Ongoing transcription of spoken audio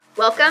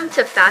Welcome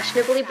to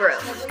Fashionably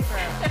Broke.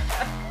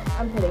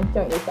 I'm kidding,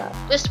 don't use that.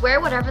 Just wear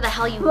whatever the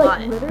hell you Like,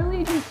 want.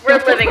 literally just...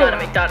 We're living on a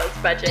McDonald's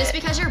budget. Just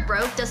because you're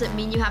broke doesn't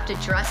mean you have to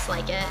dress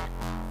like it.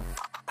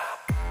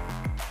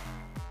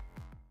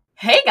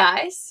 Hey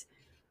guys,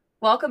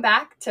 welcome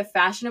back to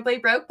Fashionably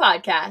Broke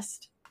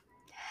Podcast.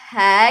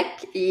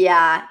 Heck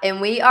yeah.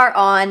 And we are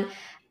on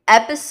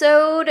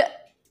episode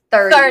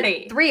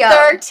 30.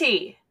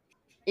 30.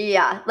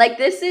 Yeah, like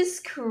this is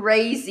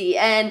crazy.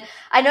 And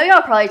I know y'all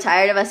are probably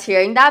tired of us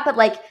hearing that, but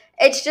like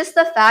it's just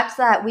the fact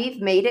that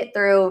we've made it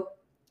through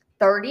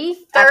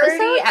 30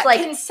 episodes.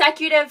 Like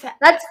consecutive.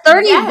 That's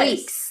 30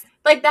 weeks.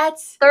 Like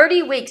that's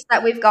 30 weeks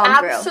that we've gone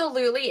through.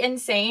 Absolutely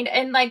insane.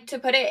 And like to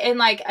put it in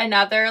like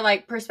another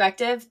like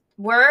perspective,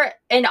 we're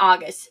in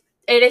August.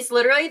 It is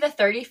literally the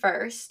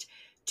 31st.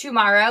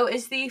 Tomorrow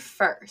is the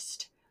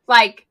 1st.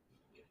 Like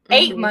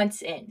 8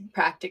 months in,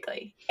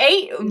 practically.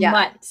 8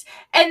 months.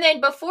 And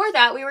then before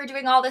that, we were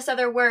doing all this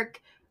other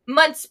work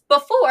months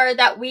before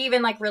that we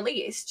even like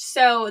released.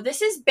 So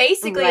this is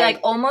basically like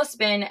almost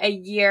been a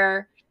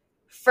year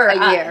for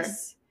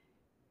us.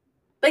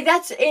 Like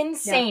that's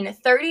insane. Yeah.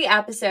 30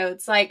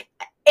 episodes. Like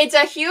it's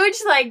a huge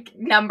like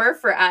number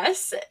for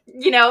us.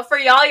 You know, for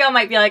y'all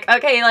might be like,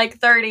 okay, like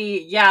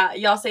 30. Yeah,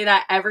 y'all say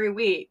that every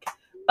week.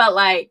 But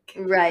like,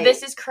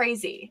 this is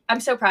crazy.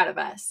 I'm so proud of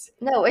us.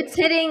 No, it's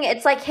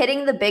like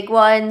hitting the big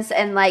ones,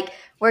 and like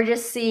we're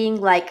just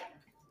seeing like,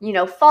 you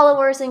know,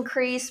 followers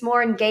increase,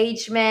 more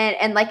engagement,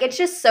 and like it's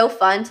just so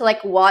fun to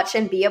like watch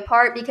and be a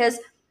part, because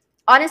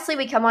honestly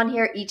we come on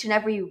here each and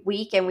every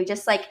week and we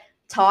just like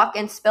talk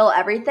and spill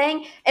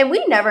everything, and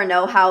we never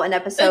know how an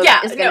episode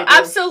is going to do.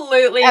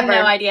 Absolutely ever.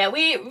 No idea.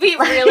 We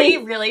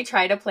really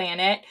try to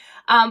plan it.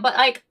 But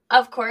like,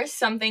 of course,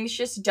 some things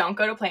just don't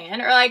go to plan.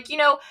 Or like, you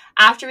know,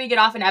 after we get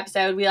off an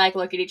episode, we like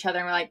look at each other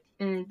and we're like,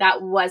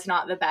 that was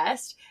not the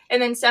best.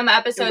 And then some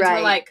episodes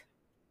we're like,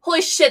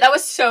 holy shit, that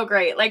was so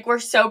great. Like, we're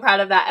so proud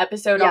of that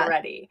episode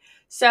already.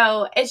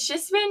 So it's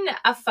just been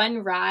a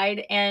fun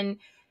ride. And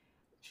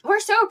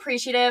we're so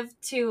appreciative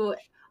to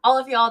all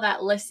of y'all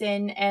that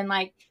listen. And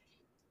like,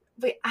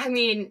 I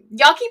mean,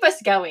 y'all keep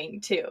us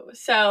going too.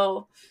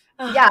 So...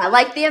 Yeah,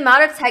 like the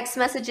amount of text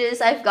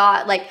messages I've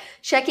got, like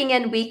checking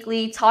in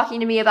weekly, talking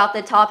to me about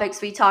the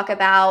topics we talk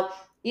about,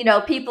 you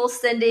know, people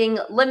sending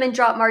lemon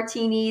drop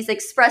martinis,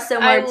 espresso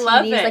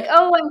martinis, like,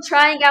 oh, I'm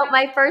trying out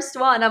my first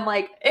one. I'm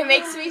like, it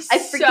makes me I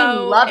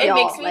freaking love y'all.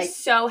 It makes me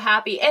so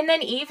happy. And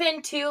then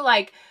even too,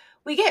 like,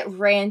 we get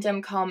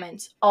random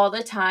comments all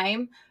the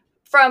time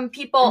from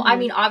people. I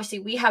mean, obviously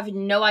we have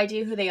no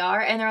idea who they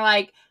are, and they're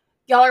like,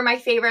 y'all are my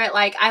favorite.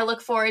 Like, I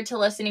look forward to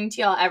listening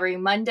to y'all every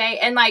Monday.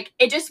 And, like,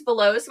 it just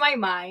blows my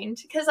mind.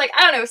 Because, like,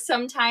 I don't know,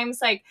 sometimes,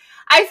 like,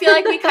 I feel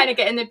like we kind of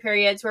get in the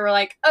periods where we're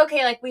like,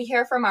 okay, like, we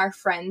hear from our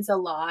friends a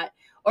lot.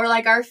 Or,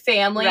 like, our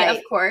family,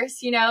 of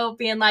course, you know,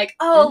 being like,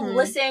 oh,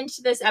 listen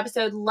to this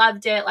episode,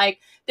 loved it. Like,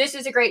 this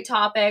is a great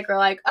topic. Or,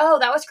 like, oh,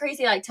 that was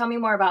crazy. Like, tell me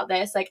more about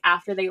this, like,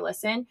 after they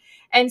listen.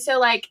 And so,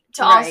 like,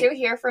 to also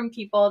hear from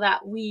people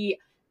that we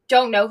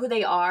don't know who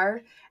they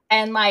are,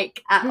 and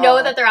like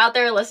know that they're out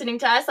there listening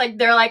to us, like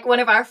they're like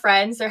one of our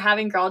friends, they're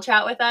having girl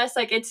chat with us,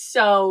 like it's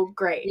so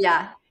great.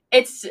 Yeah,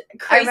 it's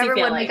crazy. I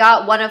remember when we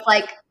got one of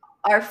like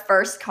our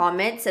first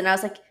comments, and I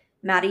was like,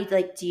 Maddie,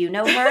 like, do you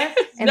know her?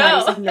 And I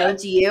was like, no,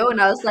 do you? And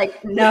I was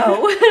like,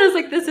 no. I was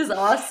like, this is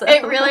awesome.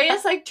 It really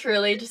is like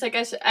truly just like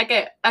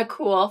a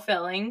cool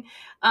feeling.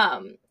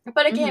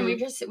 But again,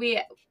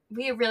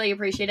 we really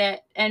appreciate it,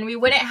 and we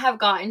wouldn't have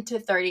gotten to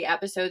 30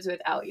 episodes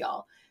without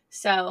y'all.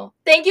 So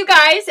thank you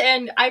guys,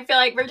 and I feel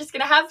like we're just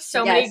gonna have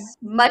so gonna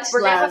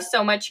have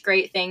so much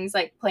great things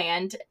like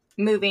planned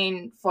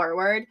moving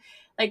forward.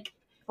 Like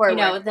you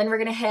know, then we're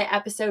gonna hit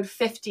episode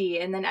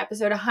 50, and then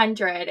episode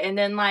 100, and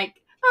then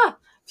like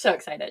so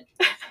excited.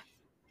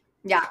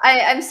 Yeah,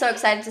 I'm so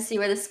excited to see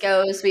where this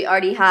goes. We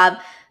already have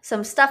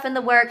some stuff in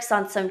the works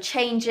on some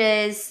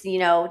changes, you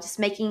know, just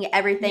making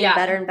everything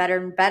better and better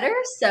and better.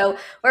 So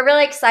we're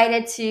really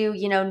excited to,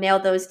 you know, nail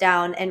those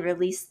down and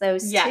release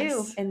those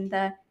too in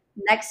the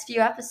next few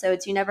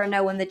episodes. You never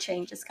know when the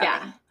change is coming.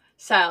 Yeah.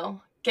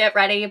 So get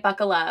ready,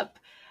 buckle up.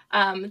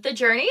 The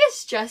journey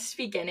is just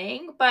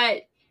beginning,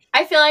 but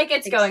I feel like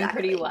it's going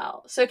pretty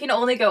well. So it can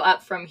only go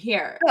up from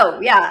here. Oh,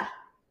 yeah.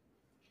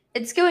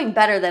 It's going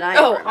better than I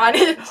honestly,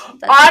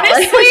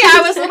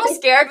 I was a little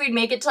scared we'd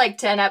make it to like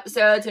 10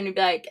 episodes and we'd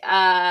be like,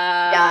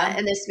 yeah,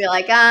 and just be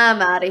like,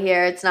 I'm out of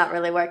here. It's not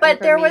really working. But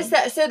there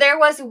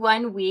was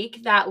 1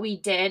 week that we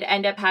did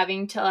end up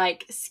having to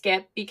like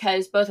skip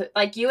because both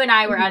like you and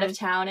I were out of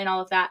town and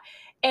all of that.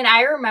 And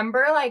I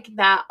remember like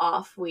that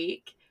off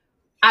week,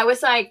 I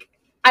was like,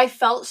 I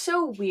felt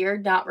so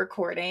weird not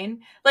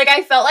recording. Like,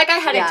 I felt like I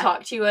hadn't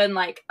talked to you in,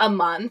 like, a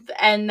month,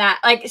 and that,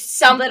 like,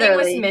 something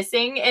was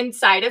missing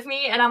inside of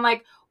me, and I'm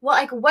like, well,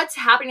 like, what's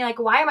happening? Like,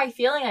 why am I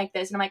feeling like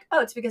this? And I'm like,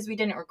 oh, it's because we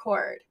didn't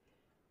record.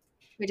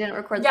 We didn't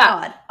record the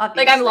pod,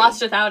 obviously. Like, I'm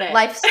lost without it.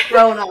 Life's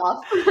thrown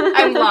off.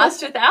 I'm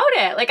lost without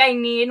it. Like, I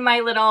need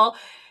my little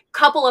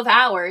couple of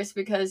hours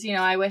because, you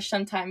know, I wish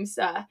sometimes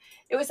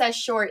it was as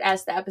short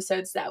as the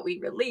episodes that we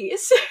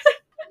release.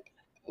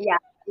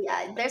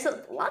 Yeah, there's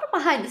a lot of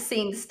behind the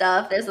scenes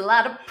stuff. There's a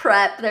lot of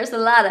prep. There's a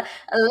lot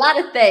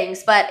of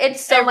things, but it's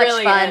so It much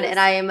really fun, is. and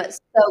I am so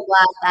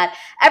glad that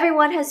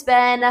everyone has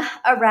been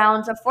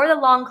around for the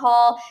long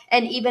haul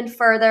and even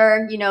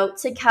further,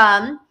 to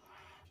come.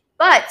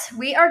 But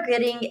we are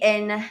getting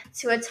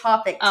into a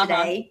topic Uh-huh.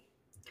 today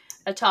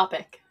A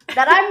topic.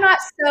 that I'm not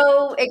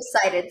so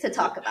excited to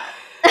talk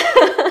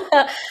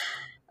about.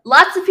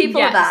 Lots of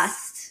people have Yes.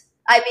 asked.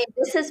 I mean,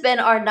 this has been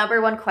our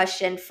number one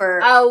question for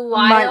A months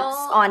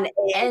while, on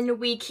end. and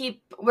we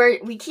keep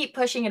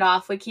pushing it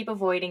off. We keep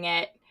avoiding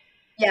it.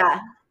 Yeah.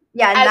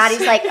 Yeah, and As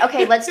Maddie's like,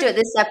 okay, let's do it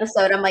this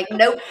episode. I'm like,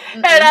 nope,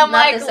 and I'm not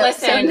like, this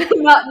episode.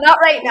 listen, not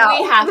right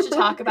now. we have to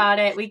talk about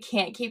it. We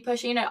can't keep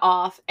pushing it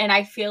off. And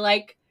I feel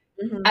like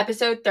Mhm.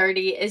 episode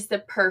 30 is the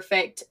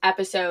perfect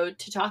episode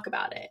to talk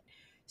about it.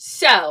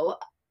 So,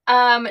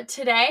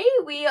 today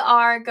we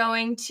are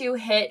going to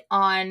hit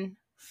on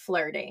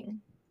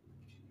flirting.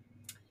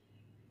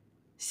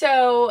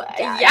 So,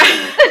 yeah.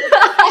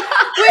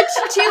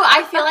 Which too,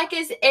 I feel like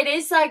it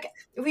is like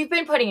we've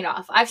been putting it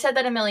off. I've said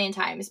that a million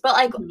times, but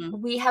like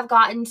we have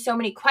gotten so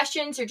many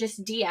questions or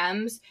just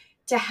DMs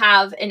to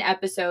have an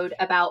episode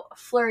about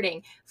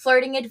flirting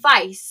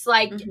advice,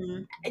 like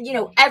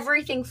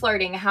everything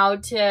flirting, how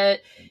to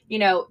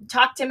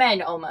talk to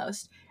men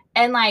almost,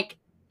 and like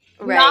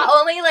Right. not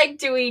only like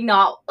do we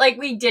not like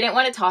we didn't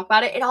want to talk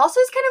about it, it also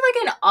is kind of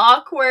like an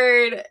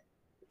awkward,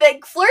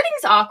 like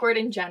flirting's awkward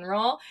in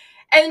general,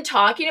 and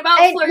talking about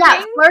flirting.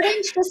 Yeah,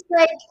 flirting's just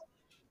like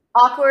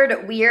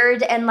awkward,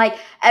 weird, and like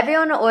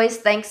everyone always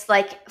thinks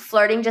like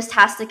flirting just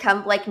has to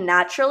come like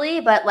naturally,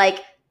 but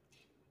like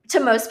to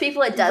most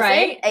people it doesn't,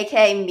 Right.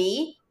 aka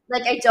me.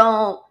 Like I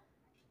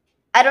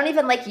don't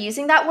even like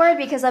using that word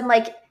because I'm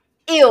like,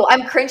 ew,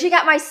 I'm cringing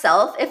at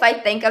myself if I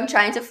think I'm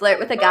trying to flirt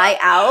with a guy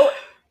out,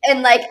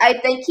 and like I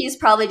think he's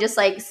probably just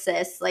like,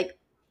 sis, like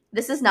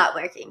this is not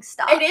working,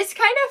 stop. It is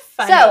kind of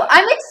funny. So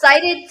I'm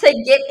excited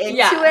to get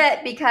into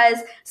it because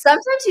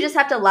sometimes you just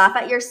have to laugh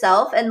at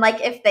yourself, and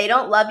like if they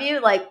don't love you,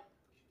 like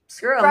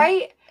screw them.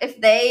 Right. If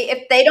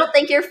they don't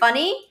think you're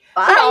funny,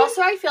 bye. But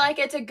also I feel like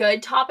it's a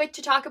good topic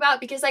to talk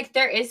about because like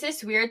there is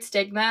this weird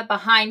stigma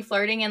behind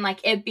flirting and like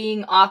it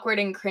being awkward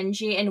and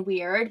cringy and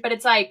weird, but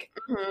it's like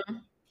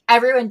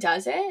everyone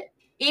does it.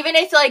 Even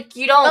if like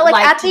you don't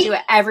like to do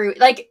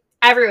it,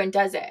 everyone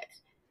does it.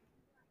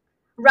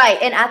 Right.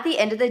 And at the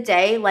end of the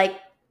day, like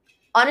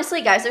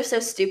honestly, guys are so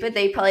stupid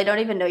they probably don't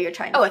even know you're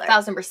trying to flirt.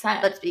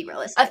 1,000%. Let's be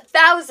realistic.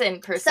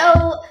 1,000%.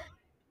 So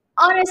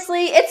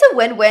honestly, it's a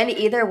win-win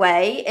either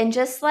way, and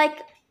just like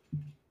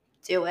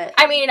do it.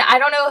 I mean, I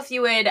don't know if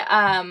you would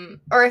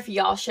or if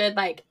y'all should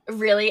like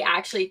really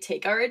actually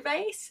take our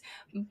advice,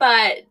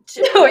 but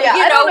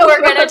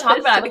we're gonna talk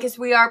about it because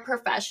we are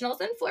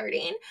professionals in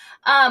flirting.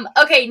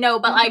 Okay, no,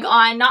 but like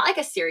on not like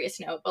a serious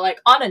note, but like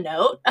on a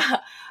note,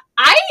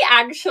 I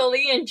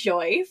actually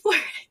enjoy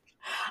flirting.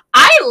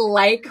 I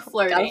like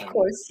flirting. Of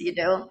course you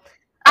do.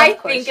 I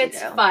think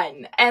it's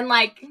fun. And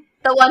like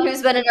the one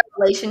who's been in a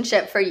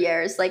relationship for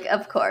years, like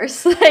of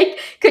course. Like,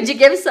 could you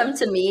give some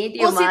to me? Do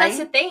you mind? See, that's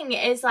the thing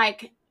is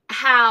like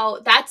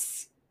how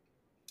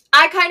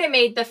I kind of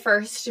made the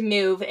first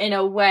move in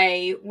a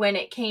way when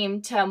it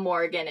came to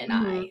Morgan and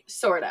I,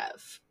 sort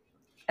of,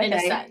 in a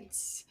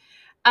sense.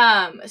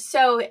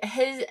 So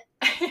his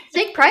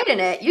take pride in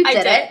it. You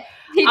did it.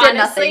 He did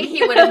nothing.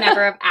 He would have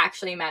never have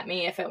actually met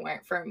me if it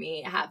weren't for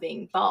me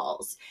having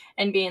balls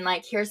and being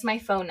like, here's my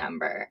phone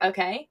number,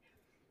 okay?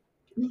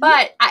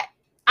 But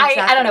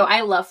I don't know.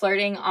 I love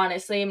flirting,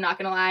 honestly. I'm not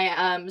going to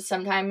lie.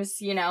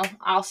 Sometimes,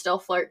 I'll still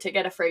flirt to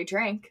get a free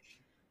drink.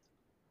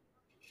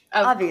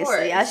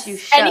 Obviously, as you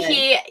should. And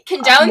he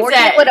condones Morgan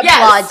it. Would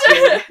applaud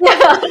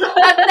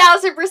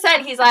you. 1,000%.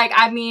 He's like,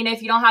 I mean,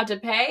 if you don't have to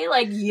pay,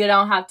 like, you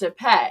don't have to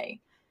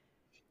pay.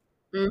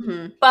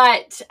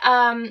 But,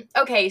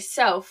 okay,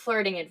 so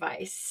flirting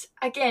advice.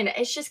 Again,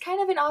 it's just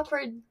kind of an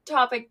awkward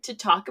topic to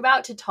talk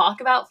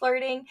about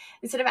flirting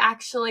instead of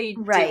actually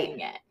doing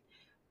it.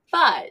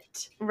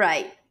 But.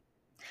 Right.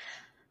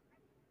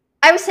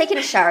 I was taking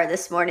a shower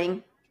this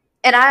morning,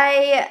 and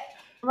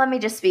let me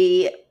just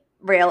be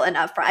real and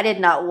upfront. I did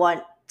not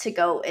want to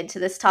go into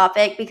this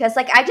topic because,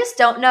 like, I just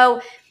don't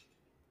know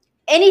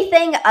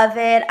anything of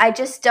it. I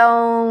just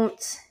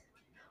don't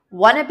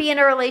want to be in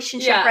a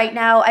relationship right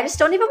now. I just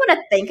don't even want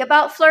to think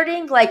about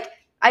flirting. Like,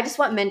 I just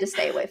want men to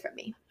stay away from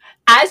me.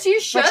 As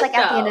you should, which, like,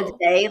 at the end of the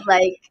day,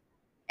 like,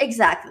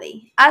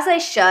 exactly. As I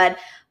should.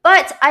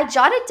 But I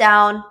jotted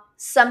down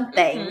some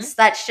things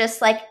that's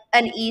just like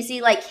an easy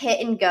like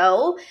hit and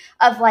go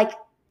of like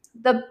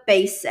the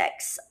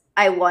basics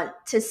I want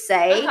to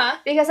say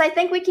because I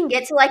think we can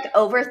get to like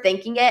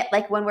overthinking it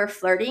like when we're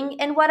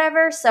flirting and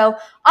whatever. So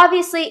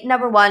obviously,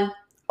 number one,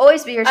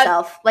 always be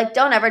yourself. Like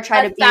don't ever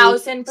try to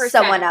be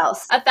someone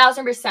else.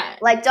 1,000%.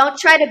 Like don't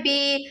try to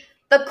be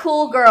the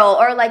cool girl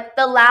or like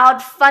the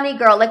loud funny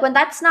girl. Like when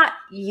that's not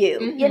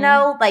you,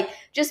 like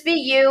just be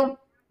you.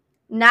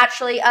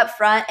 Naturally up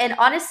front, and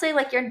honestly,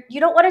 like you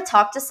don't want to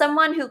talk to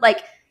someone who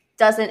like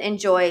doesn't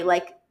enjoy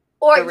like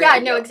or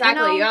exactly.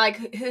 You're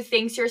like who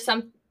thinks you're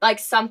like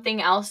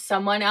something else,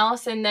 someone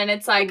else, and then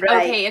it's like,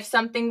 Right. okay, if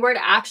something were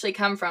to actually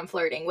come from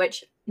flirting,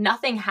 which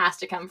nothing has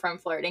to come from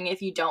flirting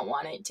if you don't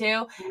want it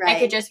to. Right. It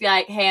could just be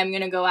like, hey, I'm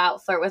gonna go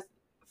out, flirt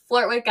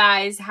with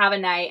guys, have a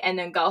night, and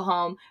then go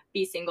home,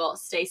 be single,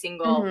 stay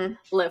single, Mhm.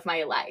 live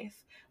my life.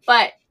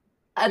 But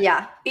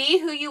Yeah. be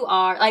who you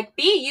are, like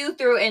be you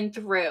through and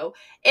through.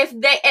 If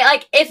they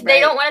they Right.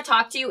 don't want to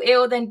talk to you,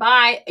 ew, then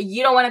bye.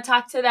 You don't want to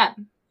talk to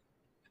them.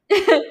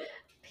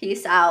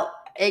 Peace out.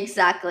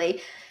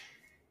 Exactly.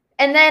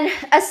 And then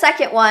a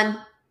second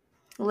one,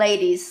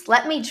 ladies,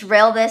 let me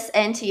drill this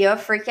into your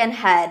freaking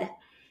head.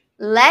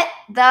 Let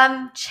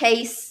them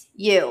chase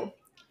you.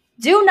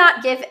 Do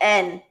not give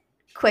in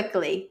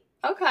quickly.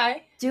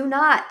 Okay. Do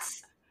not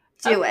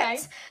do Okay.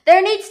 it.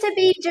 There needs to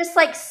be just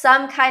like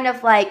some kind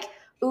of like,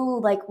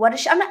 ooh, like what is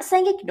she? I'm not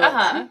saying ignore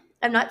them.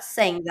 I'm not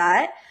saying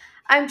that.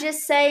 I'm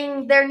just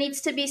saying there needs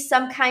to be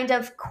some kind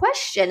of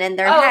question in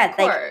their head. Of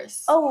Like,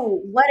 course.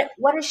 oh,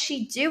 what is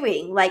she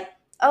doing? Like,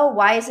 oh,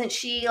 why isn't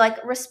she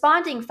like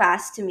responding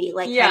fast to me?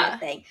 Like kind Yeah. of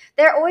thing.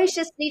 There always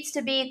just needs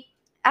to be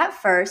at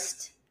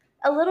first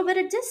a little bit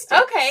of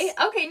distance.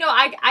 Okay. No,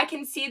 I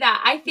can see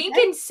that. I think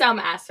in some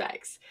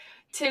aspects.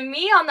 To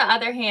me, on the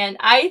other hand,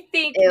 I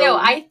think Ew.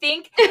 I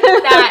think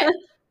that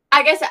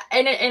I guess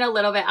in a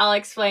little bit I'll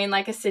explain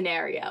like a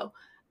scenario.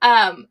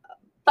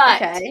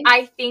 But Okay.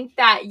 I think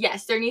that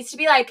yes, there needs to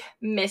be like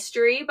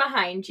mystery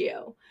behind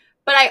you.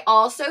 But I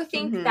also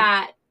think Mhm.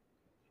 that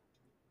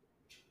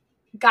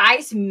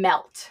guys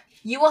melt.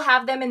 You will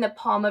have them in the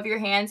palm of your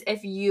hands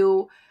if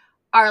you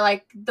are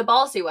like the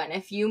ballsy one,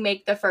 if you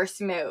make the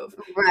first move.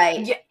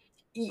 Right.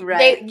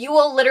 Right. You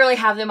will literally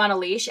have them on a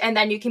leash, and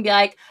then you can be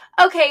like,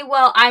 okay,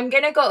 well, I'm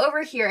gonna go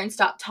over here and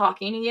stop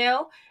talking to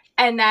you,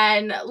 and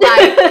then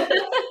like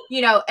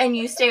and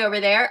you stay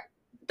over there.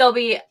 They will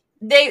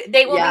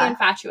be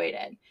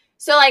infatuated.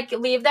 So like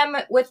leave them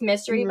with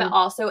mystery, but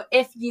also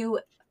if you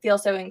feel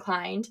so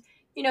inclined,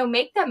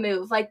 make them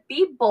move. Like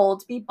be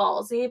bold, be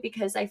ballsy,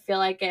 because I feel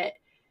like it,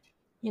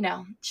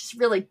 just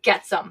really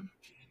gets them.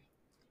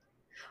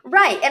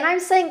 Right. And I'm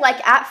saying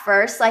like at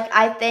first, like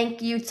I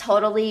think you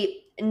totally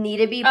need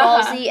to be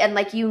ballsy and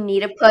like you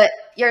need to put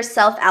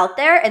yourself out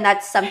there. And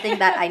that's something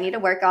that I need to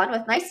work on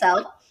with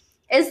myself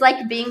is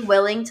like being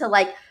willing to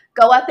like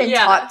go up and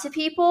talk to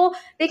people.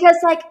 Because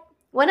like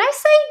when I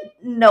say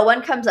no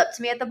one comes up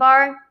to me at the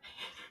bar,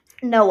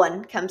 no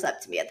one comes up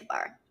to me at the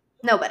bar.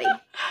 Nobody.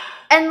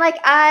 And like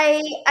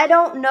I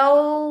don't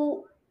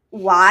know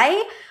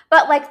why,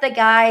 but like the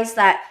guys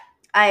that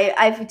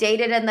I've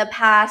dated in the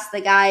past,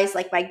 the guys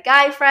like my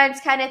guy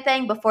friends kind of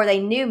thing before they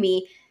knew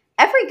me,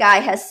 every guy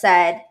has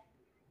said,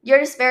 you're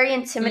just very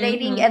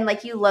intimidating and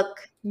like you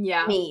look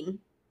mean.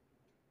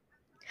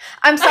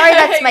 I'm sorry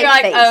that's my You're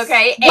face. Like,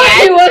 okay,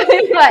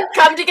 and but,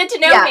 come to get to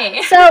know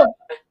me. So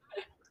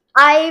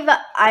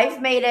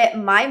I've made it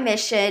my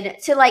mission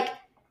to like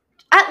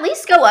at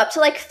least go up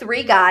to like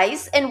 3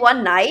 guys in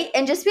one night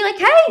and just be like,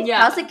 hey,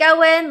 how's it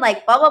going?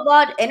 Like, blah, blah,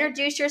 blah.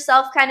 Introduce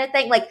yourself kind of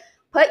thing. Like,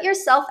 put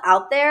yourself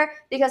out there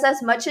because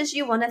as much as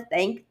you want to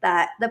think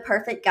that the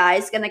perfect guy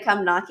is going to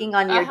come knocking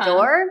on your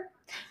door,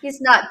 he's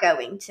not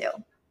going to.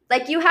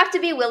 Like, you have to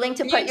be willing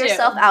to put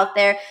yourself out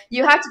there.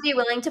 You have to be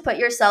willing to put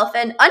yourself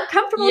in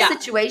uncomfortable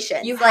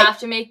situations. You like, have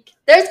to make...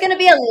 There's going to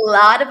be a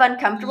lot of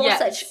uncomfortable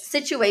such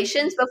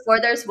situations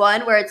before there's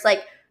one where it's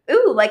like,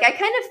 ooh, like, I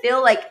kind of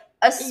feel like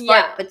a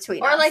spark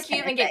between us. Or like you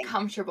even get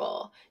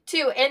comfortable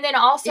too. And then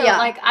also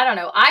like, I don't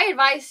know, I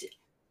advise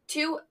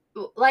to,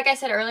 like I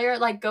said earlier,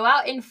 like go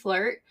out and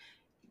flirt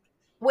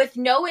with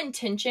no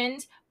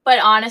intentions, but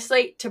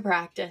honestly to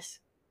practice.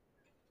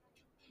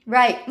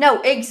 Right.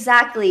 No,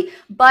 exactly.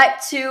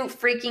 But to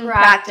freaking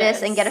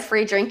practice and get a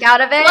free drink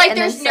out of it. Like and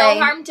there's no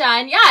harm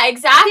done. Yeah,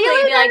 exactly.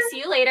 Be like, see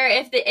you later.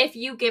 If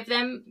you give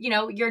them,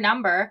 your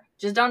number,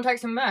 just don't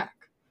text them back.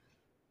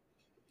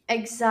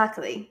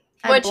 Exactly.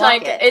 Which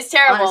like is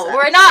terrible. Honestly.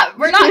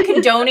 We're not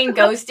condoning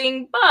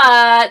ghosting,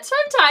 but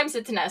sometimes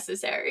it's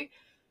necessary.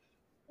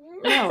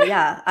 No,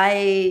 yeah.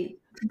 I've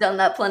done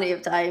that plenty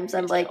of times.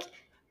 I'm like,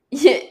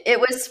 it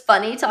was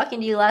funny talking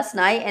to you last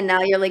night, and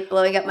now you're like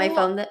blowing up my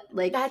phone.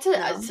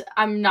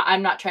 I'm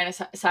not trying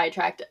to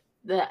sidetrack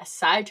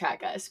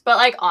us, but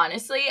like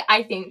honestly,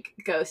 I think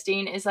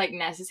ghosting is like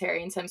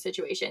necessary in some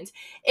situations.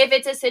 If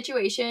it's a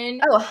situation,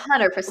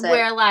 100%,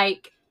 where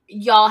like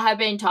y'all have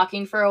been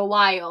talking for a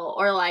while,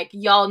 or like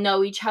y'all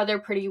know each other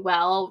pretty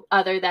well,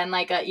 other than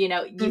like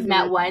you've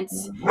met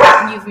once,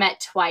 you've met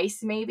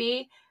twice,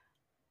 maybe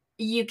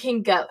you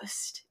can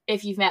ghost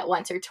if you've met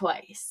once or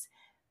twice.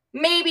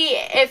 Maybe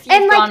if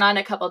you've gone on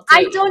a couple dates,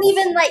 I don't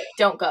even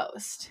don't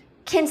ghost.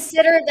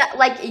 Consider that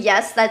like,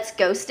 yes, that's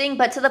ghosting,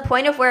 but to the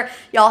point of where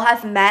y'all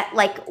have met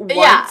like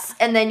once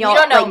and then y'all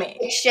don't know like me.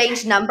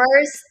 exchange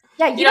numbers.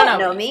 Yeah, you don't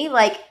know me.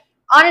 Like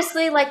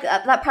honestly, like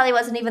that probably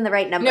wasn't even the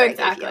right number. No,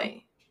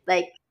 exactly.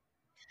 Like,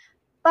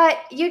 but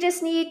you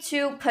just need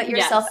to put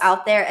yourself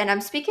out there, and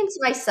I'm speaking to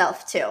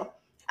myself too.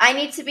 I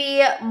need to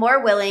be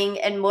more willing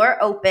and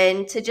more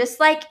open to just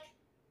like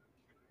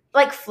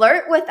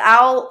flirt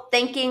without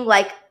thinking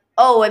like,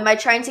 oh, am I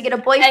trying to get a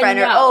boyfriend?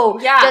 Or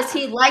does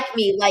he like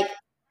me? Like,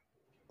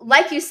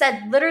 like you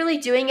said, literally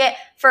doing it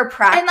for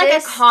practice. And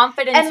like a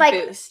confidence and, like,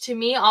 boost. To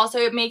me, also,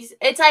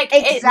 it's like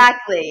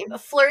exactly.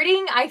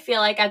 Flirting, I feel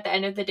like at the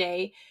end of the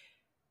day,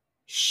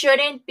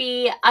 shouldn't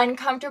be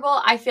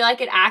uncomfortable. I feel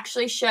like it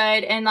actually should.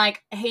 And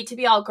like, I hate to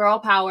be all girl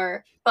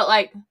power, but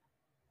like,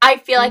 I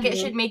feel like it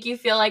should make you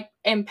feel like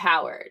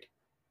empowered.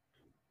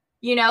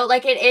 You know,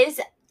 like it is.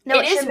 No,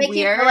 it should is make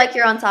weird, you feel like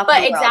you're on top of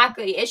but the world.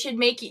 exactly, it should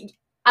make you.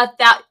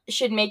 That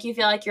should make you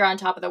feel like you're on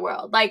top of the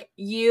world. Like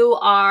you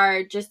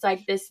are just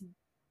like this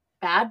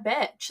bad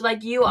bitch.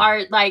 Like you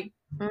are like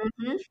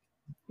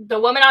the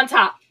woman on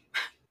top.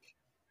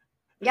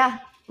 Yeah.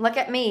 Look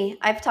at me.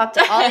 I've talked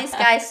to all these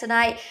guys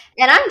tonight,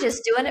 and I'm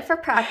just doing it for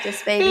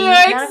practice, baby.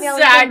 Yeah, None of y'all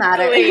even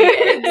matter.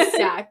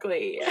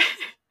 Exactly.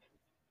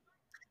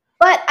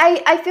 But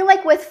I feel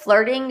like with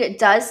flirting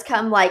does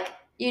come like,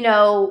 you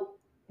know,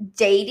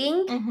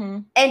 dating.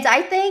 And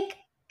I think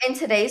in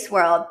today's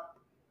world,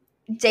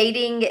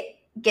 dating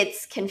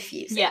gets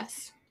confusing.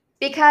 Yes.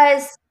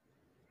 Because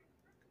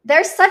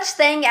there's such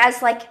thing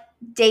as like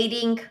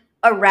dating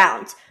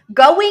around.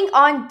 Going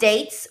on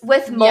dates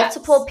with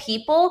multiple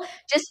people,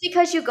 just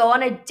because you go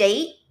on a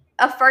date,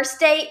 a first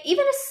date,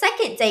 even a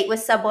second date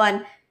with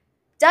someone,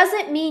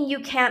 doesn't mean you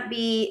can't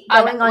be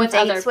going on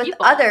dates with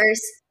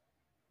others.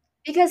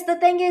 Because the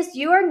thing is,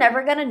 you are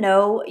never going to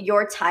know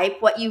your type,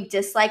 what you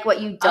dislike,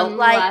 what you don't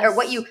like, or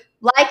what you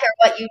like, or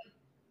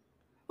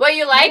what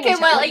you like and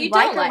what you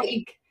don't like. What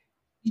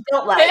you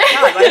don't like.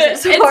 God, why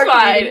is it so hard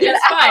for me to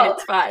get out?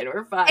 It's fine.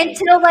 We're fine.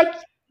 Until like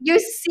you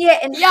see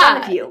it in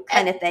front of you,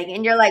 kind of thing,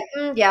 and you're like,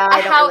 yeah,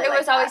 I don't. How really it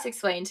was like always that.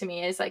 explained to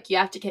me is like you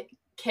have to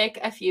kick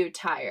a few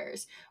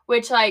tires,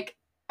 which like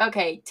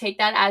okay, take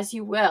that as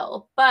you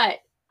will, but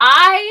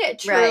I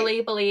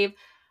truly believe.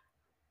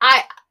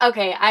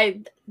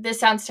 This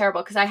sounds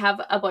terrible because I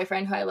have a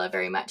boyfriend who I love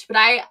very much, but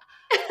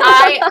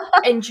I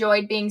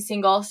enjoyed being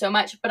single so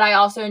much, but I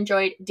also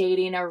enjoyed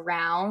dating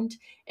around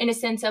in a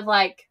sense of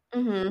like,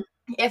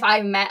 if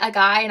I met a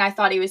guy and I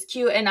thought he was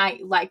cute and I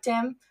liked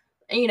him,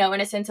 you know,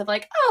 in a sense of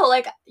like, oh,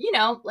 like, you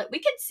know, like we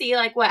could see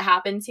like what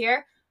happens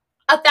here.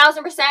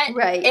 1,000%.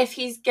 Right. If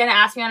he's going to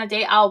ask me on a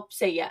date, I'll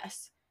say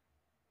yes.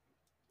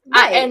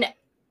 Right. And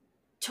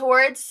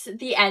towards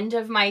the end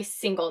of my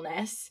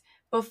singleness,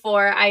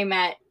 before I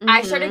met,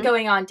 I started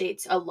going on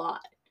dates a lot.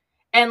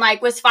 And,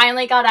 like, was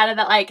finally got out of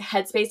that, like,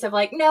 headspace of,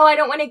 like, no, I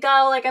don't want to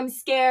go. Like, I'm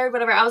scared,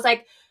 whatever. I was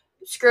like,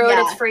 screw it.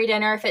 It's free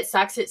dinner. If it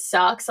sucks, it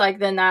sucks. Like,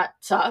 then that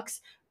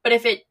sucks. But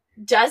if it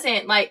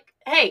doesn't, like,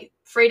 hey,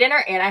 free dinner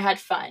and I had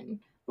fun.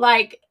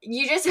 Like,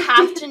 you just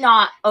have to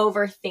not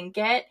overthink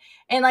it.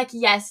 And, like,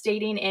 yes,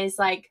 dating is,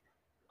 like,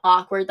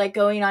 awkward. Like,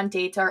 going on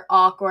dates are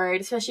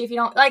awkward, especially if you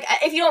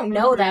don't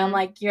know them.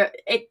 Like,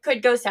 it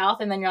could go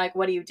south and then you're like,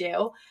 what do you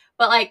do?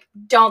 But, like,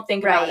 don't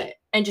think about it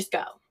and just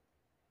go.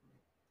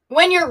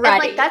 When you're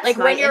ready. And, like, that's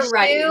when my you're issue.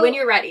 ready. When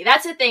you're ready.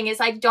 That's the thing. Is,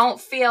 like, don't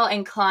feel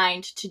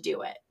inclined to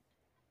do it.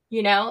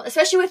 You know?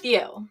 Especially with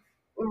you.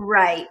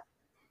 Right.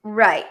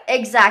 Right.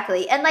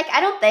 Exactly. And, like,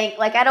 I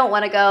don't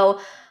want to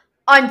go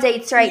on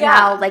dates right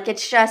now. Like,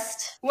 it's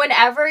just...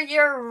 Whenever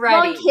you're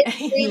ready. Long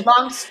history,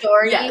 long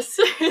story. Yes.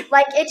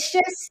 Like, it's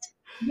just...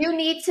 You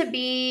need to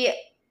be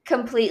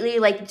completely,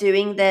 like,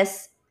 doing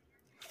this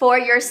for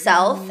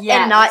yourself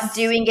and not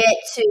doing it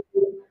to,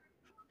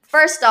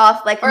 first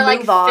off, like, or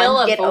move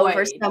on, get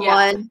over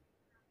someone.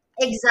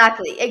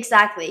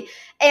 Exactly.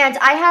 And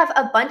I have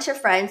a bunch of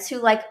friends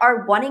who, like,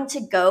 are wanting to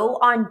go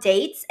on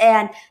dates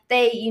and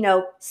they, you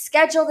know,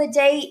 schedule the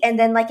date and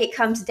then, like, it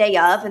comes day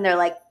of and they're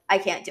like, I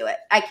can't do it.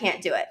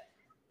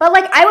 But,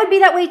 like, I would be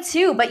that way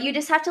too, but you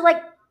just have to,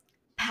 like,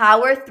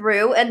 power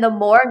through, and the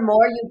more and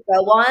more you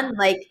go on,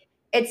 like,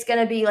 it's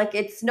gonna be, like,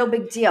 it's no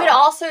big deal. But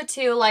also,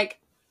 too, like,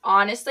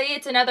 honestly,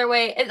 it's another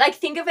way, like,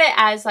 think of it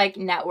as, like,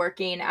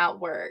 networking at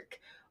work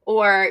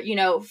or, you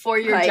know, for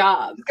your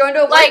job. Going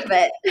to a work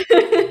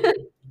event.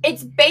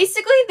 It's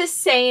basically the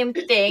same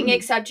thing,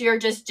 except you're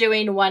just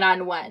doing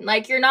one-on-one.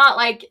 Like, you're not,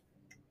 like,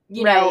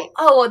 you know,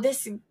 oh,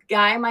 this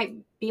guy might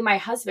be my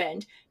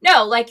husband.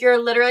 No, like, you're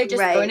literally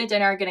just going to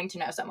dinner, getting to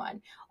know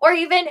someone. Or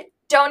even,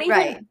 don't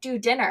even do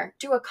dinner.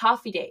 Do a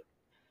coffee date.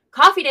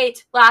 Coffee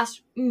dates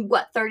last,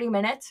 30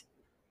 minutes?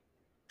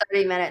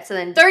 30 minutes and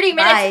then 30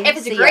 minutes. If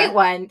it's a great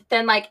one,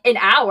 then like an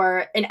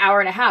hour and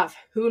a half.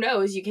 Who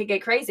knows? You could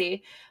get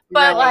crazy.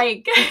 But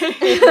like,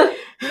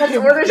 let's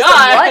order some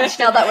lunch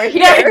now that we're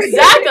here. Yeah,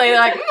 exactly.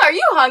 Like, are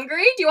you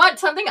hungry? Do you want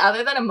something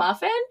other than a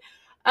muffin?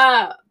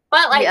 But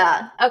like,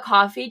 a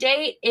coffee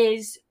date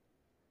is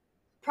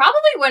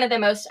probably one of the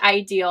most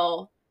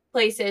ideal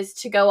places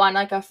to go on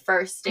like a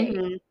first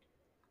date.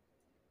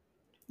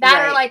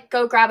 That or like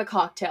go grab a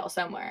cocktail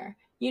somewhere.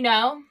 You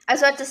know? I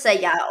was about to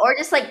say, or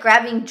just, like,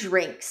 grabbing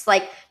drinks.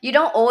 Like, you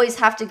don't always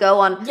have to go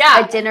on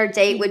a dinner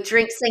date with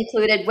drinks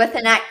included with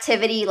an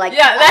activity. Like,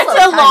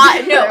 that's a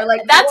lot. No,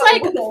 like, that's,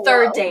 like,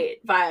 third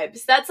date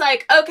vibes. That's,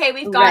 like, okay,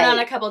 we've gone on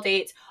a couple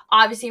dates.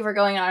 Obviously, we're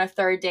going on a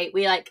third date.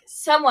 We, like,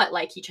 somewhat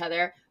like each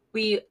other.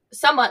 we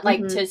somewhat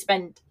like to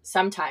spend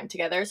some time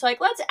together. So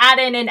like, let's add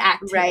in an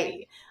activity.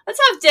 Right. Let's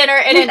have dinner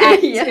and an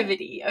Yeah.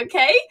 activity,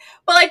 okay?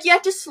 But like, you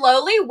have to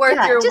slowly work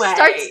Yeah, your it just way.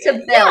 starts to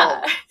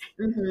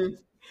build.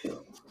 Yeah.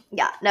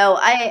 Yeah, no,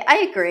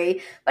 I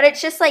agree. But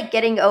it's just like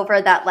getting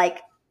over that like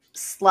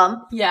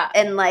slump Yeah.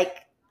 and like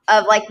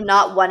of like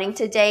not wanting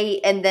to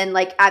date and then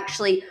like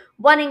actually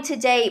wanting to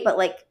date but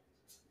like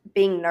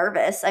being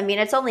nervous. I mean,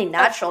 it's only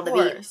natural to be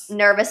course.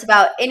 nervous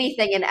about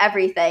anything and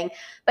everything,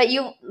 but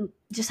you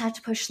just have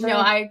to push through. No,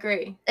 I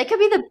agree. It could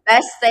be the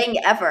best thing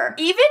ever.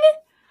 Even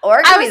Or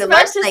it I could be was the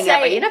about worst to thing say,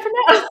 ever. You never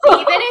know.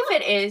 even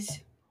if it is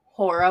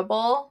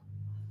horrible,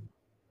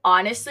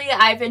 honestly,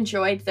 I've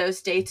enjoyed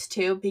those dates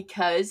too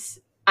because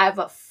I have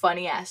a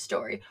funny ass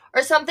story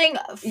or something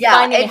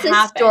funny it's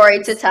happens. a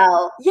story to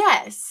tell.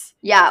 Yes.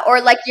 Yeah, or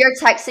like you're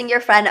texting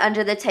your friend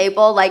under the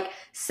table, like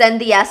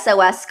send the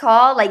SOS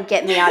call, like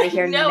get me out of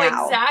here No,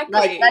 now. exactly.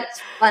 Like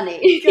that's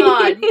funny.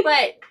 God,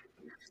 but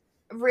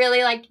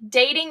really, like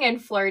dating and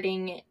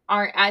flirting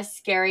aren't as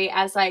scary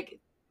as like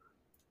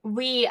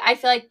I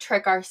feel like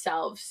trick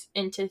ourselves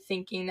into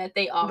thinking that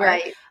they are.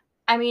 Right.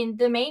 I mean,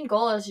 the main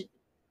goal is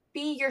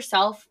be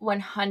yourself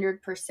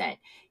 100%.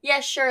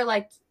 Yes, sure,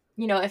 like,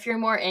 you know, if you're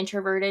more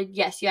introverted,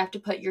 yes, you have to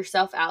put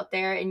yourself out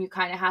there and you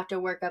kind of have to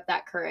work up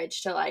that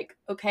courage to like,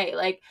 okay,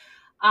 like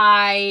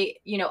I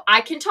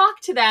can talk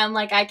to them,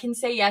 like I can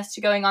say yes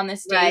to going on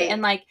this date. Right.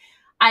 And like,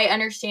 I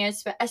understand,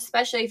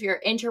 especially if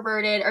you're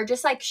introverted or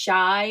just like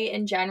shy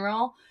in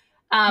general.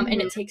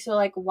 And it takes a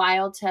like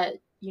while to,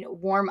 you know,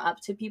 warm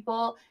up to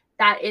people.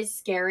 That is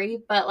scary.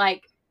 But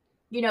like,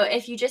 you know,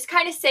 if you just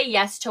kind of say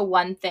yes to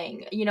one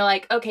thing, you know,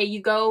 like, okay,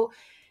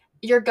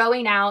 you're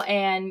going out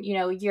and, you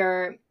know,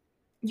 you're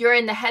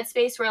in the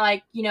headspace where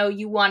like, you know,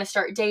 you want to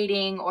start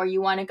dating or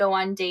you want to go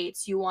on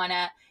dates, you want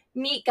to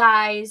meet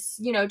guys,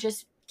 you know,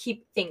 just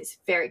keep things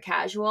very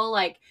casual.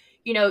 Like,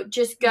 you know,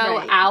 just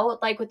go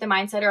out like with the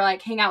mindset or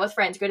like hang out with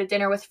friends, go to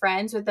dinner with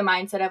friends with the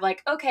mindset of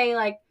like, okay,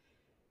 like,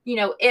 you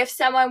know, if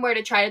someone were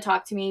to try to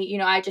talk to me, you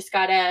know, I just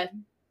gotta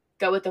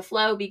go with the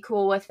flow, be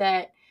cool with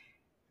it.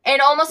 And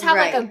almost have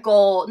like a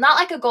goal, not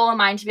like a goal in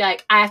mind to be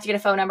like, I have to get a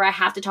phone number, I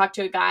have to talk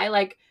to a guy.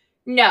 Like,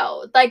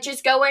 no, like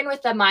just go in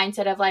with the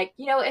mindset of like,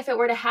 you know, if it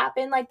were to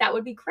happen, like that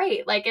would be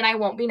great. Like, and I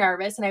won't be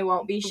nervous and I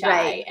won't be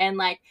shy. And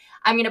like,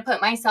 I'm going to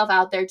put myself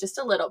out there just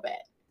a little bit.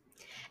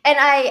 And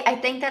I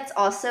think that's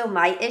also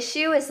my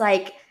issue is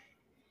like,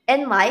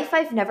 in life,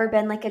 I've never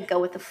been like a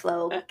go with the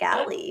flow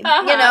galley, you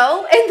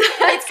know? And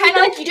it's kind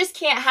of like you just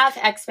can't have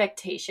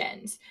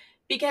expectations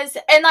because,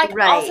 and like,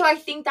 also I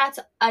think that's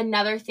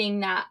another thing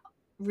that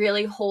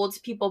really holds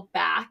people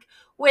back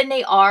when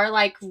they are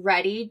like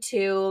ready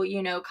to,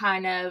 you know,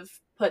 kind of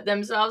put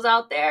themselves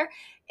out there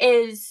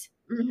is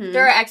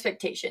there are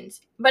expectations,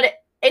 but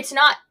it's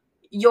not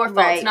your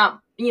fault. It's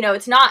not, you know,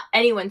 it's not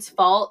anyone's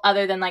fault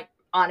other than like,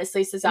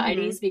 honestly,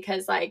 society's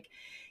because like,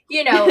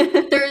 you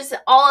know, there's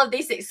all of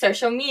these things,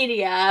 social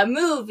media,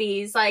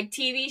 movies, like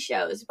TV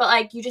shows, but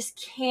like you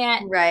just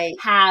can't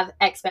have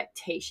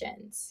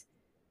expectations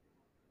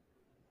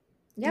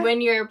when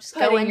you're just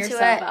putting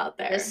yourself out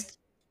there. Just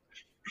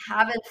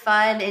having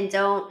fun and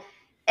don't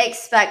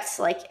expect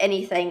like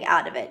anything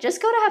out of it.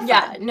 Just go to have fun.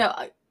 Yeah, no.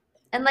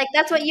 And like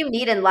that's what you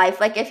need in life.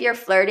 Like if you're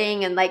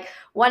flirting and like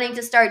wanting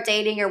to start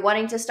dating or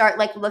wanting to start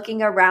like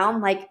looking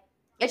around, like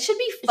it should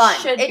be fun.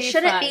 It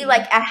shouldn't be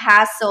like a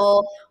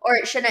hassle or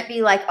it shouldn't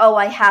be like, oh,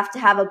 I have to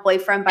have a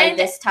boyfriend by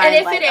this time. And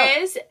if like,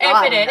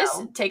 it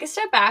is, take a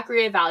step back,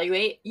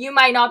 reevaluate. You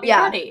might not be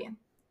ready.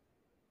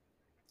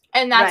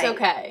 And that's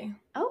okay.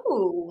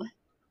 Oh,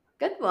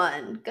 good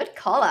one. Good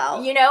call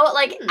out. You know,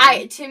 like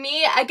to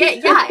me, I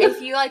get,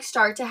 if you like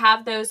start to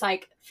have those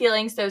like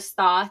feelings, those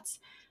thoughts,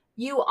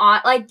 you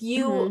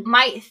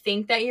might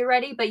think that you're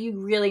ready, but you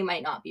really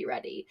might not be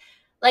ready.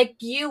 Like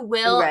you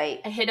will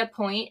hit a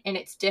point and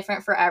it's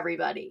different for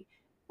everybody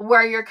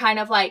where you're kind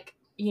of like,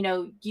 you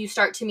know, you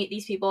start to meet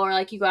these people or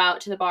like you go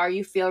out to the bar,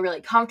 you feel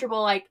really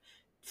comfortable, like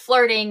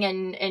flirting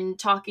and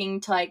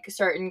talking to like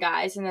certain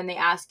guys and then they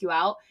ask you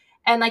out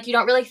and like, you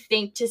don't really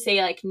think to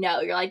say like,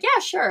 no, you're like,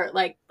 yeah, sure.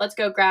 Like, let's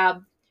go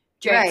grab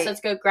drinks. Let's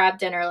go grab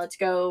dinner. Let's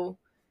go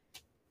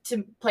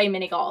to play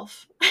mini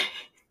golf.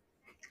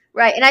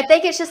 Right. And I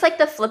think it's just like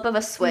the flip of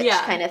a switch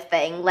kind of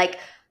thing. Like,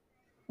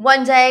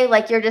 one day,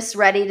 like, you're just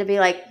ready to be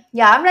like,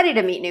 yeah, I'm ready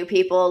to meet new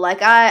people. Like,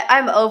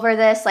 I'm over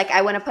this. Like,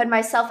 I want to put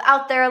myself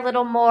out there a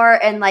little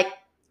more and, like,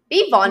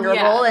 be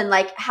vulnerable and,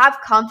 like, have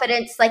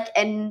confidence, like,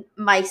 in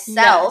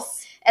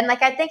myself. And,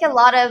 like, I think a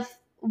lot of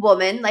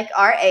women, like,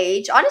 our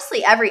age,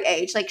 honestly, every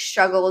age, like,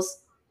 struggles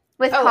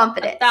with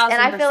confidence. 1,000%.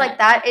 And I feel like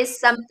that is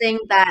something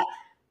that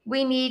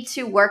we need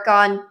to work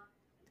on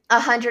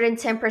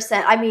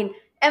 110%. I mean,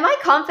 am I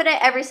confident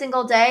every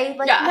single day?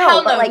 Like,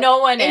 no, but like no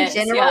one in is.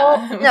 general,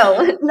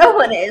 no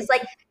one is.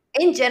 Like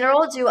in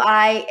general, do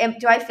I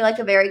feel like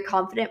a very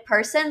confident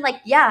person? Like,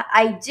 yeah,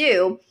 I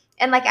do.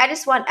 And like, I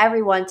just want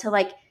everyone to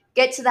like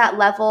get to that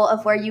level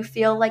of where you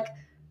feel like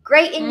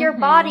great in your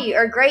body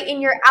or great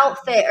in your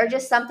outfit or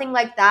just something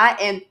like that.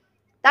 And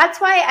that's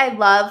why I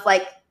love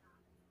like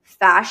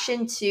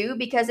fashion too,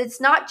 because it's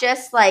not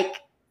just like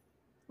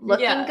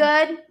looking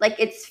good, like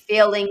it's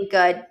feeling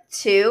good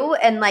too.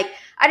 And like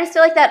I just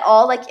feel like that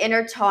all like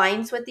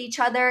intertwines with each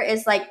other.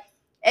 Is like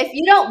if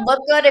you don't look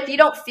good, if you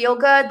don't feel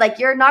good, like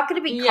you're not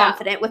going to be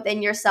confident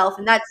within yourself.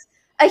 And that's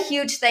a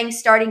huge thing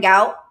starting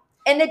out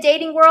in the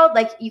dating world.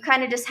 Like you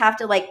kind of just have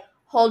to like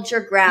hold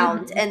your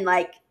ground and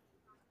like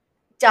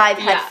dive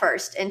head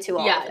first into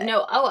all of it.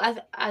 No,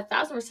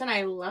 1,000%.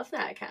 I love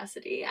that,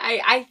 Kassidy.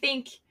 I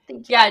think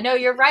no,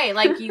 you're right.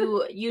 Like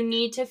you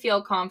need to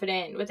feel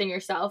confident within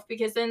yourself,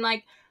 because then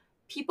like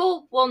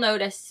people will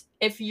notice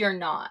if you're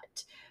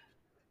not.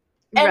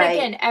 And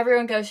again,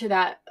 everyone goes through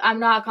that.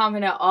 I'm not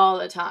confident all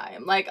the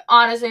time. Like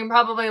honestly, I'm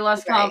probably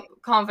less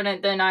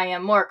confident than I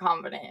am more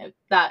confident, if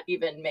that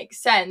even makes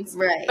sense.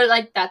 Right. But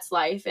like that's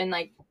life, and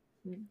like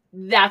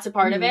that's a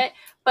part of it.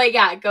 But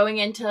yeah, going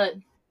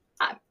into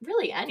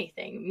really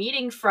anything,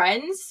 meeting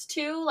friends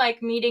too,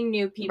 like meeting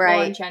new people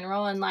in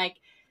general, and like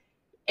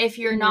if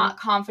you're not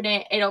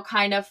confident, it'll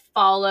kind of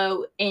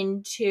follow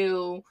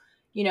into,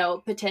 you know,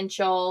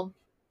 potential,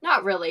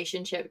 not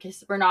relationship,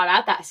 because we're not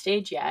at that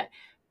stage yet,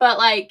 but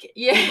like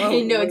you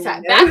know,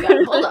 exactly. Back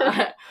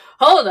up,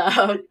 hold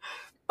up.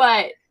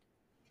 But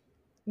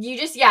you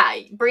just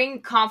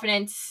bring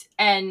confidence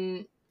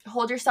and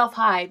hold yourself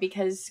high,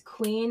 because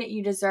queen,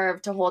 you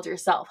deserve to hold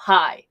yourself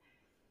high.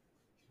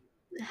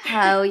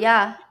 Hell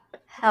yeah.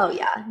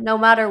 No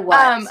matter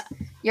what,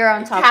 you're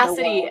on top of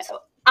the world.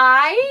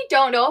 I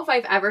don't know if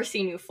I've ever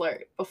seen you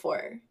flirt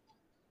before.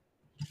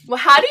 Well,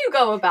 how do you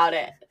go about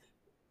it?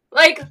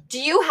 Like, do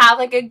you have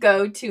like a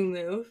go-to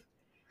move?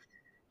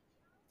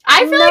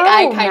 I feel like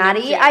I kind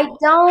of do. I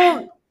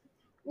don't.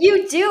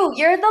 You do.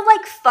 You're the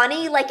like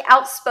funny, like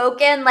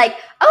outspoken, like,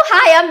 oh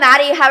hi, I'm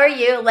Maddie. How are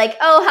you? Like,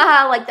 oh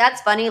haha, like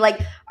that's funny. Like,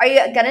 are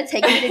you gonna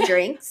take me to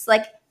drinks?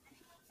 Like,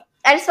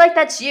 I just feel like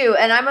that's you,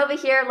 and I'm over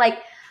here like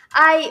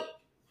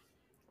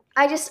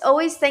I just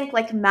always think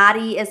like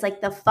Maddie is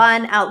like the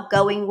fun,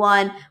 outgoing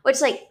one,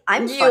 which like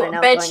I'm fun and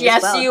outgoing bitch,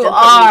 yes, as well. You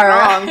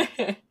are.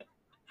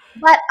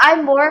 But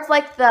I'm more of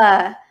like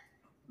the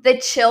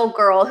chill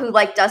girl who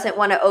like doesn't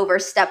want to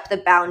overstep the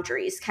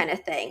boundaries kind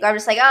of thing. I'm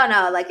just like, oh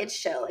no, like it's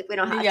chill, like we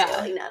don't have to.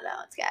 Like no,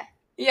 it's okay.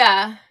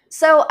 Yeah.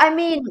 So I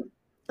mean,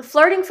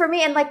 flirting for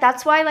me, and like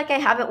that's why like I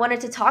haven't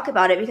wanted to talk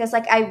about it, because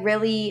like I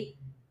really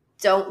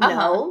don't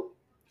know.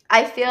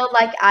 I feel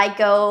like I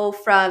go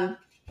from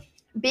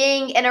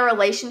being in a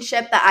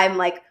relationship that I'm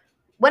like,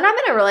 when I'm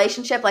in a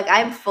relationship, like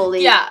I'm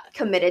fully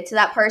committed to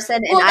that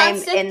person, and I'm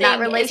in that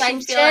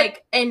relationship. I feel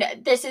like,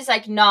 and this is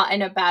like not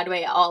in a bad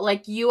way at all,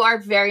 like you are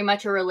very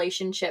much a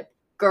relationship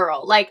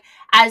girl, like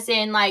as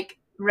in like,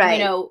 you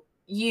know,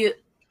 you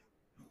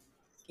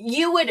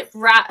would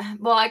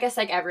well, I guess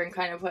like everyone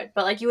kind of would,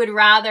 but like you would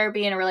rather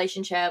be in a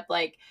relationship,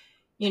 like,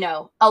 you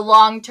know, a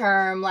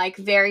long-term, like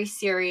very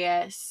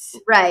serious.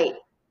 Right.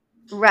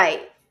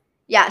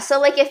 Yeah. So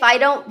like if I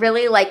don't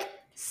really like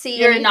see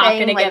You're anything not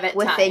gonna like give it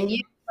within time.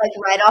 You, like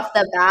right off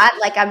the bat,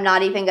 like I'm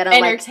not even gonna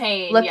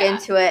entertain, like look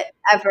into it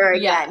ever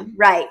again.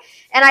 Right.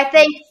 And I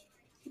think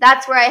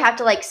that's where I have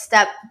to like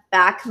step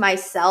back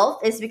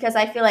myself, is because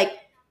I feel like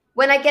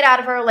when I get out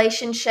of a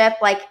relationship,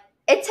 like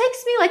it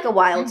takes me like a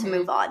while to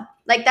move on.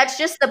 Like that's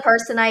just the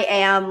person I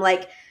am.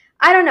 Like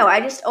I don't know, I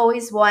just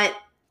always want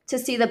to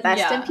see the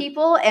best in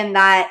people, and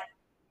that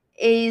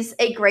is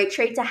a great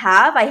trait to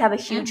have. I have a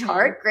huge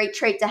heart, great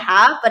trait to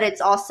have, but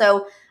it's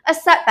also a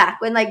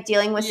setback when like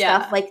dealing with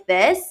stuff like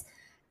this.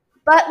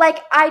 But like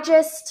I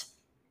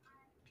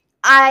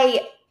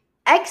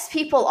X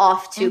people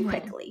off too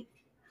quickly.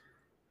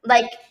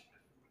 Like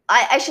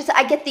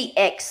I get the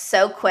icks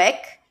so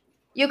quick.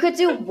 You could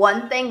do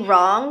one thing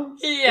wrong.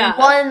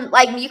 One,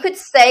 like you could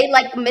say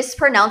like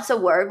mispronounce a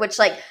word, which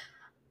like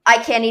I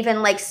can't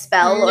even like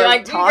spell or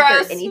like, talk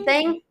or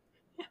anything.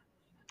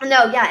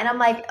 No, and I'm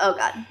like, oh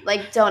God,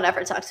 like don't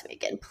ever talk to me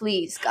again.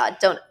 Please, God,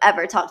 don't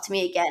ever talk to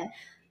me again.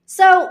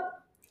 So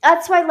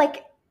that's why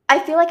like I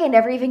feel like I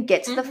never even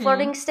get to the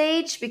flirting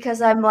stage, because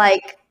I'm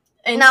like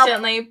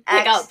instantly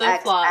pick out the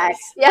flaws.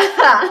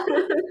 Yeah.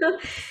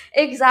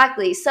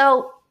 Exactly.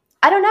 So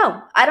I don't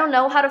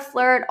know how to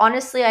flirt.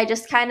 Honestly, I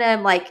just kind of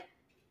am like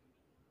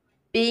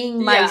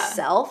being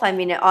myself. I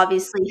mean, it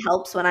obviously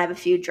helps when I have a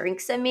few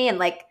drinks in me and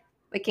like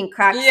we can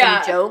crack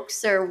some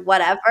jokes or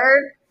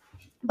whatever.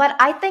 But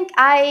I think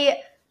I'm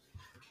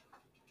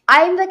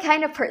the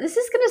kind of person. This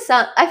is gonna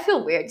sound. I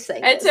feel weird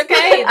saying it's this.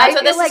 Okay.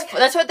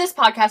 That's what this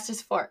podcast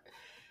is for.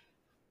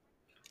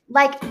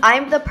 Like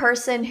I'm the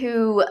person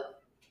who,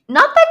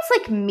 not that's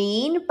like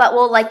mean, but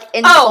will like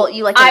insult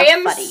you like. In I a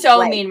am funny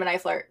so way. mean when I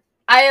flirt.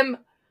 I am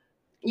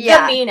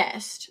the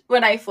meanest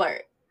when I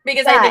flirt,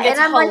 because I think it's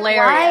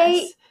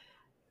hilarious.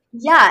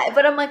 Like,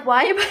 but I'm like,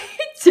 why am I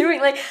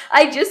doing like?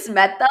 I just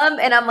met them,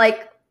 and I'm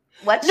like.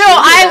 What? No,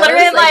 I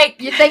literally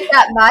like. You think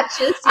that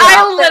matches?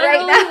 I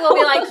literally will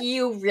be like,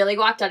 you really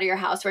walked out of your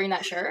house wearing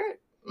that shirt?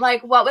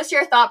 Like, what was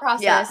your thought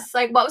process? Yeah.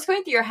 Like, what was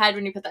going through your head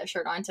when you put that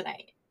shirt on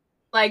tonight?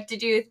 Like,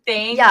 did you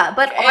think? Yeah,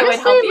 but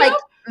honestly, like,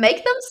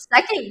 make them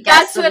second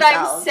guess. That's what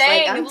I'm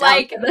saying.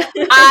 Like,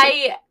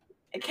 I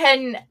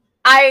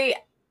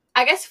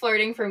I guess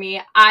flirting for me,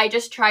 I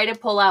just try to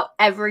pull out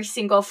every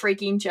single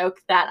freaking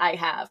joke that I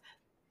have.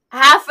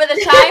 Half of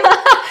the time,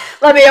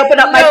 let me open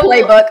up my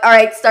playbook. All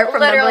right, start from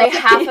literally number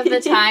half of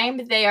the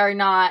time they are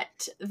not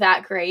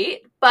that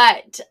great,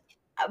 but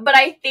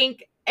I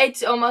think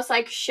it's almost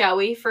like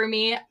showy for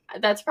me.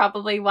 That's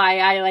probably why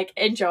I like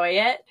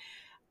enjoy it.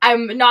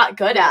 I'm not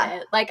good at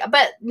it. Like,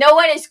 but no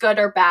one is good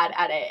or bad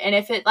at it. And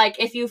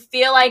if you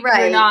feel like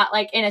you're not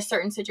like in a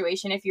certain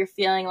situation, if you're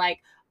feeling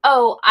like,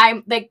 oh,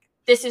 I'm like,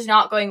 this is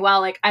not going well,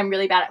 like I'm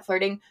really bad at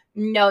flirting.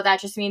 No, that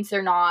just means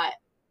they're not,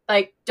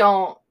 like,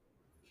 don't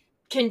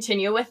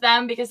continue with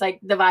them because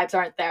like the vibes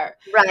aren't there.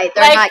 Right.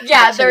 They're like,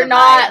 not they're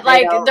not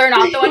like they're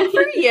not the one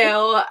for you.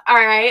 All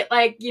right.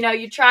 Like,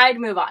 you tried,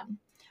 move on.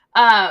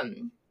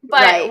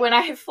 But when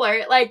I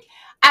flirt, like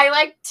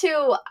I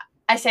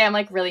say I'm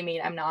like really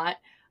mean. I'm not.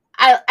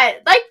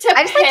 I like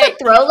to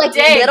throw like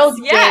digs, little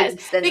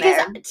digs in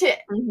because there.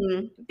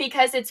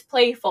 Because it's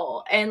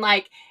playful and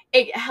like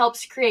it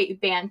helps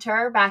create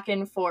banter back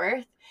and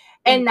forth,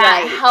 and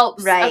that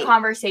helps a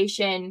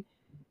conversation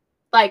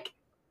like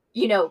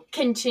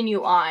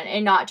continue on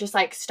and not just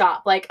like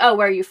stop. Like, oh,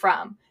 where are you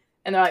from?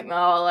 And they're like,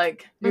 oh,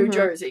 like New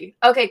Jersey.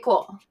 Okay,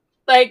 cool.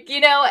 Like,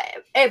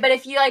 but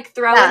if you like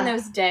throw in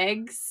those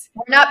digs,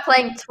 we're not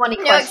playing 20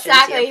 questions. No,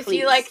 exactly. Here, if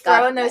you like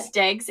throw in those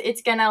digs,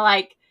 it's gonna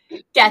like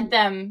get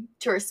them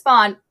to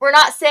respond. We're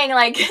not saying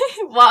like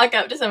walk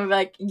up to someone and be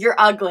like, you're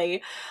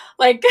ugly.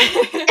 Like,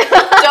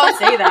 don't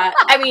say that.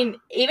 I mean,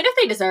 even if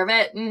they deserve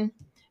it,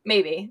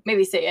 maybe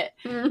say it.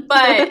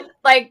 But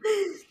like,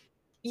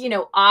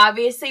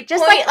 obviously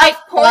just point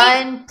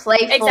fun,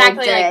 playful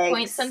exactly digs. Like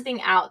point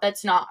something out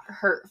that's not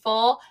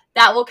hurtful.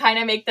 That will kind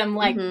of make them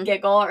like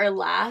giggle or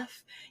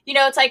laugh.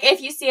 It's like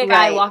if you see a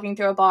guy walking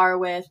through a bar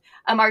with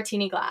a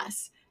martini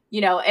glass,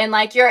 and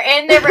like you're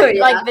in their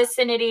like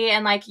vicinity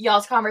and like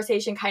y'all's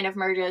conversation kind of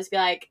merges, be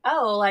like,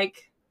 oh,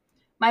 like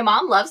my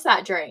mom loves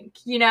that drink,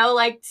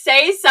 like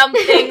say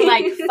something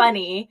like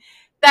funny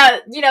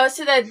that,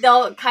 so that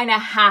they'll kind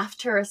of have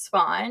to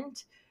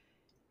respond,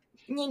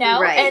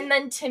 and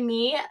then to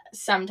me,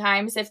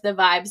 sometimes if the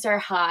vibes are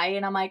high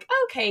and I'm like,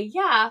 okay,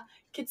 yeah,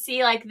 could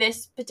see like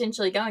this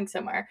potentially going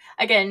somewhere.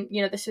 Again,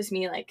 this was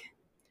me like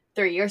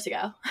 3 years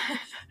ago,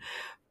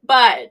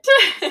 but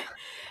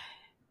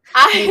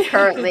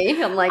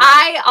currently I'm like,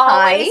 I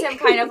always am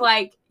kind of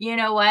like, you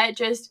know what,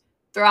 just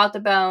throw out the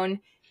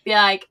bone, be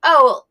like,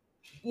 oh,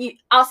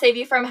 I'll save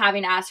you from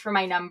having to ask for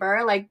my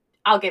number, like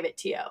I'll give it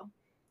to you,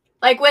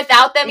 like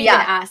without them even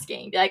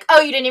asking. Be like,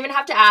 oh, you didn't even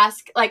have to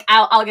ask, like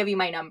I'll give you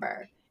my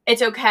number,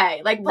 it's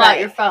okay, like pull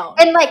out your phone.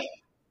 And like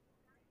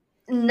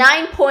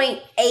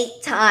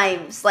 9.8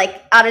 times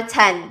like out of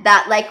 10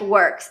 that like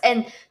works.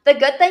 And the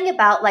good thing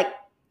about like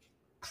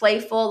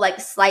playful like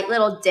slight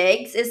little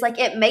digs is like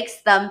it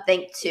makes them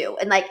think too,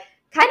 and like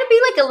kind of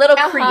be like a little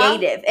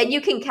creative, and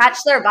you can catch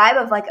their vibe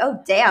of like, oh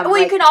damn. Well,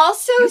 like, you can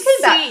also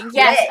see,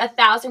 yes,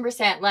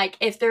 1,000%, like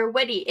if they're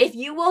witty, if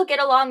you will get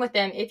along with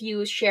them, if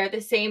you share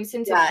the same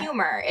sense of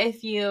humor,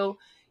 if you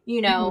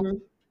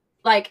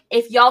like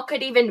if y'all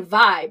could even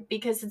vibe,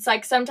 because it's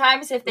like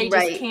sometimes if they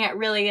just can't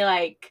really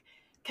like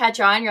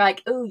catch on, you're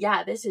like, oh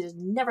yeah, this is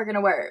never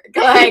gonna work,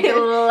 like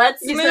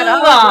let's move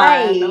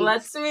on.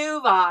 Let's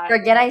move on,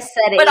 forget I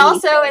said it. But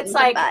also it's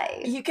like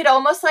you could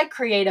almost like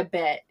create a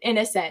bit in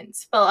a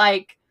sense, but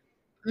like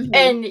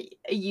and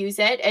use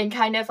it and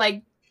kind of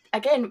like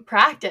again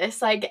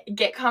practice, like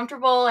get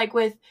comfortable like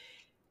with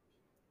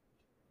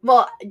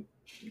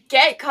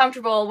get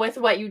comfortable with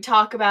what you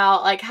talk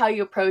about, like how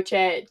you approach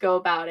it, go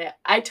about it.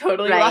 I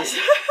totally lost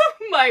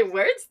my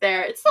words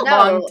there. It's been a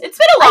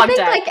long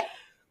day. Like,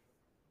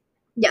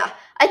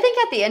 I think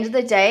at the end of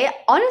the day,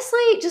 honestly,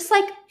 just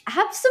like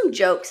have some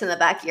jokes in the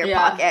back of your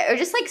pocket, or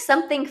just like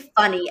something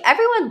funny.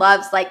 Everyone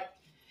loves like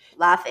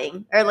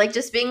laughing or like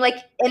just being like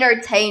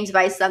entertained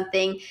by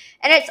something.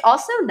 And it's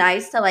also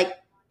nice to like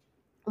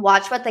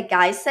watch what the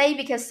guys say,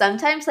 because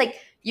sometimes like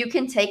you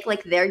can take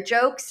like their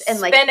jokes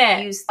and like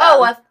use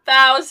them.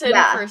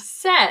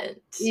 1,000%.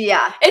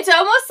 Yeah. It's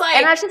almost like,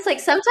 and I was just like,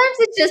 sometimes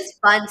it's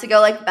just fun to go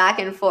like back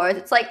and forth.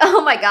 It's like,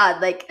 oh my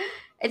God, like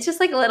it's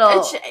just like a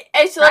little,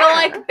 it's a little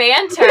like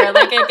banter,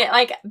 like it get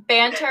like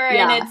banter,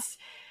 and it's,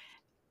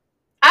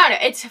 I don't know,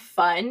 it's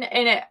fun,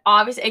 and it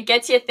obviously it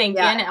gets you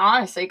thinking, and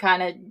honestly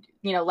kind of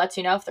lets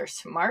you know if they're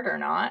smart or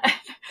not.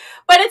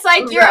 But it's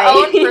like your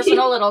own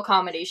personal little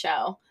comedy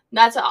show.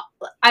 That's all.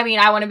 I mean,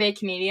 I want to be a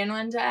comedian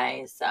one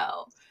day,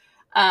 so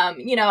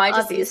I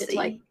just use it to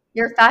like,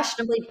 you're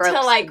fashionably broke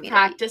to like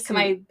practice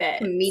my bit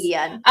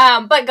comedian.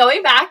 But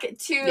going back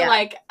to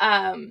like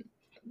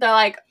the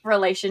like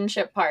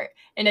relationship part,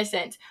 in a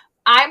sense,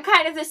 I'm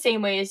kind of the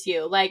same way as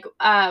you. Like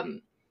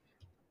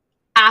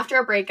after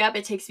a breakup,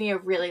 it takes me a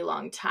really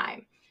long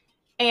time,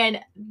 and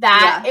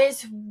that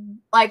is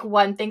like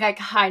one thing I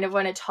kind of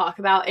want to talk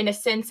about, in a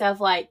sense of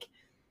like,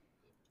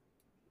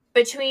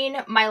 between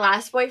my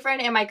last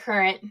boyfriend and my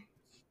current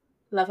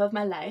love of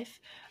my life,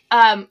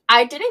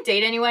 I didn't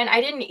date anyone.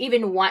 I didn't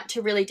even want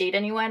to really date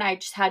anyone. I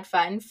just had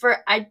fun for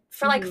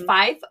like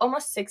 5,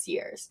 almost 6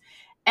 years.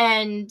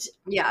 And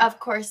Yeah. of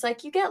course,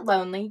 like, you get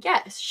lonely.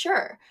 Yes,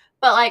 sure.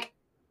 But like,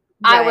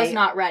 I was Right.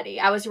 not ready.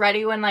 I was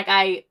ready when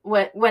I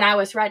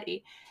was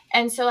ready.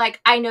 And so like,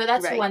 I know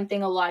that's Right. one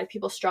thing a lot of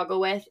people struggle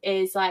with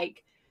is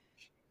like,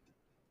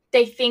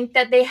 they think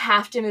that they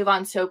have to move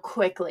on so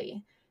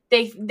quickly.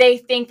 They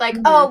think like,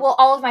 oh, well,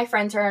 all of my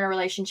friends are in a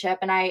relationship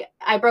and I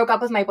broke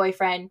up with my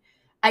boyfriend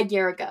a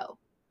year ago.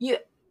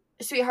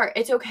 Sweetheart,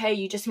 it's okay.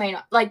 You just might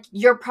not, like,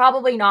 you're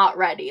probably not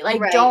ready. Like,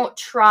 Right. don't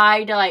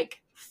try to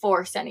like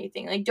force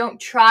anything. Like, don't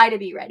try to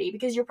be ready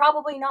because you're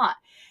probably not.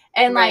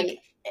 And Right.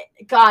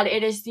 like, God,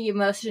 it is the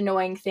most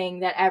annoying thing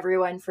that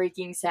everyone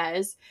freaking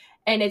says.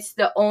 And it's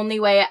the only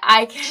way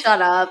I can.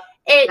 Shut up.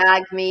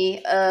 Bag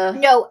me.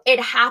 No, it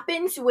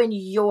happens when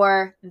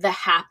you're the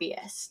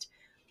happiest.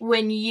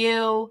 When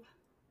you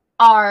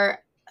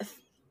are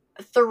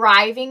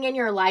thriving in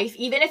your life,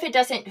 even if it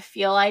doesn't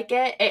feel like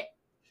it,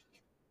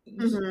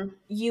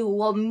 you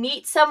will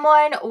meet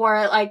someone,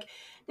 or like,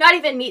 not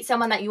even meet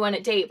someone that you want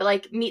to date, but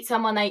like meet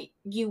someone that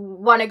you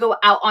want to go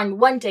out on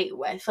one date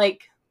with.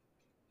 Like,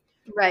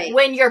 right.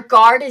 When your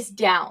guard is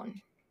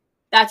down.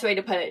 That's the way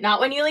to put it. Not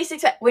when you least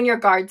expect, when your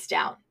guard's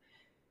down.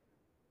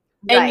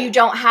 And you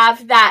don't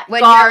have that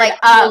when guard you're like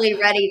up. fully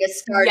ready to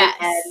start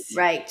again,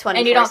 right? 24/7.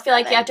 And you don't feel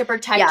like you have to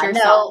protect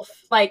yourself.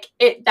 No. Like,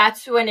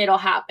 that's when it'll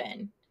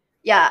happen.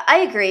 Yeah, I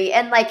agree.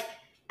 And like,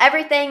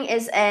 everything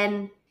is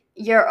in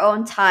your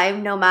own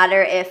time, no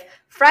matter if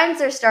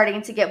friends are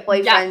starting to get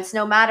boyfriends,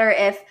 no matter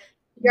if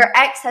your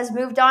ex has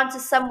moved on to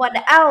someone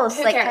else.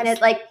 Who like cares? Kind of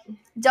like,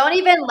 don't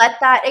even let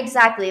that,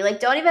 exactly, like,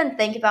 don't even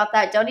think about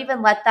that. Don't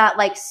even let that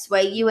like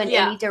sway you in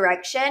any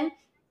direction.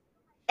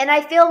 And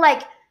I feel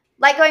like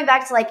going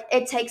back to like,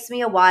 it takes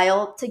me a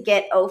while to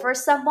get over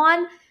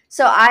someone.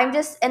 So I'm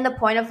just in the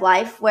point of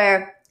life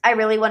where I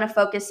really want to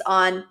focus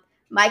on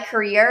my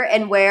career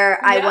and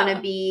where I want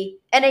to be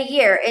in a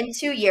year, in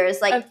 2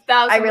 years. Like,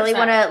 I really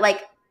want to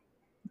like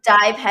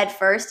dive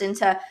headfirst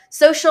into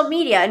social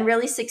media and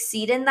really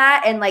succeed in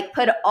that and like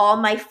put all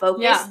my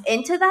focus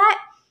into that.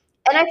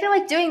 And I feel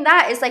like doing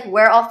that is like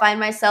where I'll find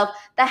myself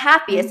the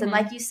happiest. And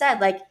like you said,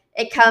 like,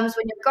 it comes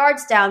when your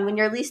guard's down, when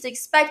you're least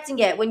expecting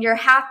it, when you're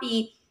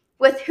happy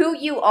with who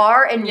you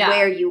are and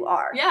where you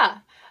are. Yeah.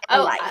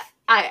 In life.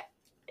 I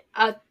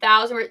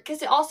 1,000,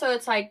 because also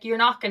it's like, you're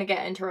not going to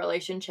get into a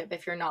relationship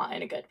if you're not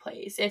in a good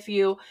place. If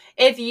you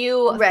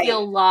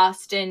feel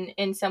lost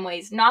in some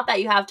ways, not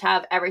that you have to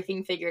have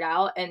everything figured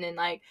out and then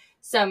like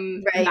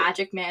some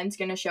magic man's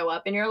going to show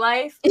up in your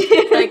life.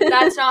 Like,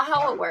 that's not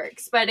how it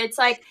works. But it's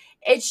like,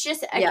 it's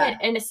just, again,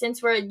 in a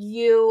sense where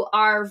you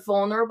are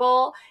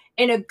vulnerable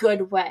in a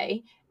good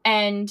way,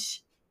 and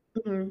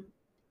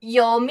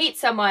you'll meet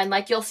someone,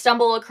 like, you'll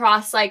stumble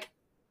across, like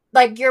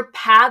your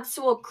paths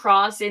will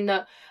cross in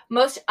the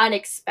most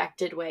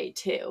unexpected way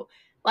too.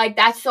 Like,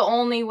 that's the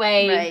only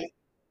way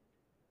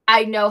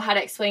I know how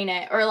to explain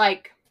it. Or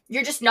like,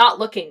 you're just not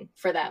looking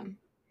for them,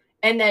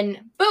 and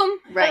then boom,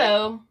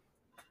 hello,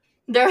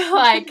 they're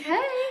like,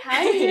 hey, how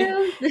are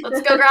you?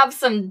 Let's go grab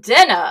some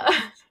dinner.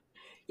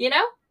 You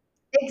know?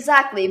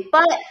 Exactly.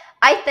 But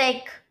I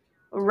think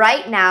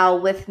right now,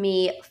 with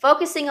me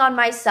focusing on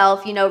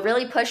myself,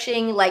 really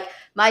pushing like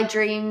my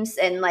dreams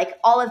and like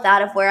all of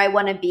that of where I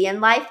want to be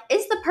in life,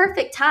 is the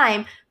perfect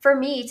time for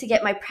me to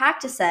get my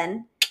practice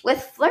in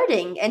with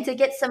flirting and to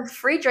get some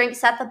free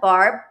drinks at the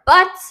bar.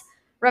 But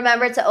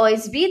remember to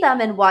always be them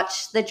and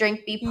watch the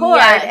drink be poured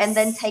and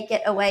then take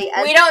it away as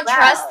well. We don't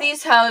trust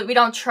these hoes. We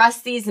don't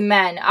trust these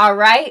men. All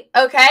right?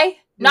 Okay?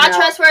 Not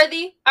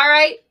trustworthy. All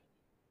right?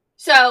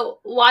 So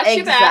watch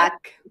your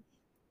back.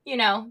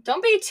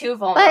 Don't be too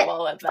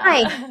vulnerable with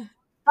that.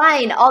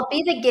 Fine. I'll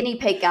be the guinea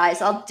pig, guys.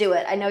 I'll do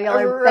it. I know y'all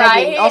are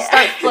begging. I'll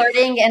start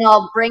flirting and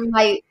I'll bring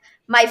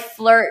my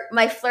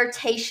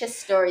flirtatious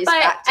stories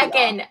back to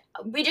again,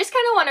 y'all. We just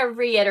kind of want to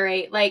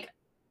reiterate, like,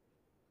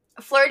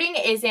 flirting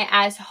isn't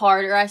as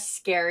hard or as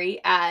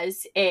scary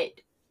as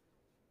it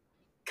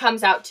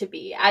comes out to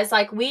be, as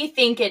like we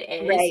think it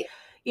is. Right.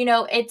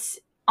 It's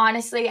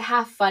honestly,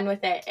 have fun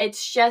with it.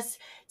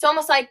 It's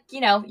almost like,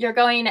 you're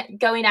going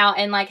out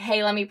and like,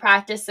 hey, let me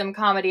practice some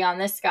comedy on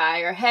this guy,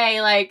 or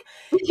hey, like,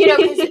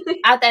 because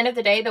at the end of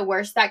the day, the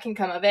worst that can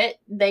come of it,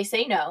 they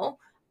say no.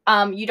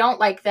 You don't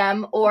like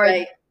them,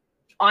 or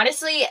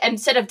honestly,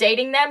 instead of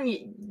dating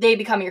them, they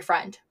become your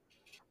friend.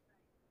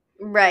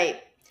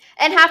 Right.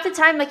 And half the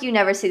time, like, you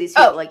never see these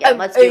people again.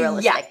 Let's be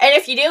realistic. Yeah. And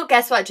if you do,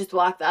 guess what? Just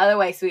walk the other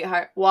way,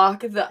 sweetheart. Walk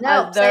the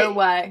other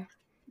way.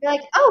 You're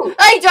like, oh,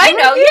 like, do I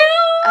know you?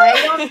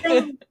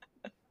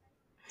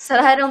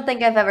 I don't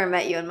think I've ever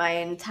met you in my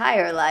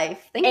entire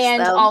life.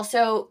 And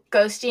also,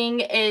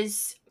 ghosting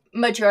is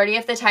majority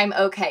of the time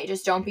okay.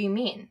 Just don't be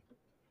mean.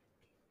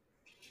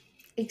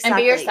 Exactly. And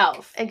be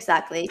yourself.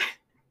 Exactly.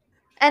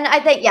 And I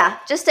think,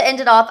 just to end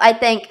it off, I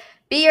think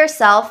be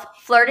yourself.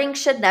 Flirting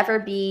should never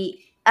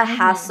be a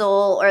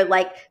hassle or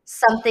like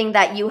something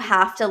that you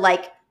have to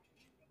like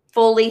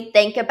fully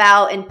think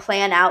about and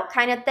plan out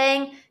kind of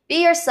thing.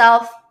 Be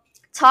yourself.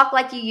 Talk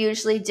like you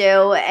usually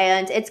do,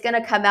 and it's going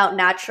to come out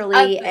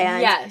naturally.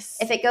 And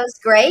if it goes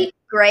great.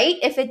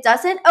 If it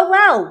doesn't, oh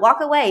well,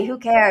 walk away. Who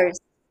cares?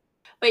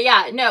 But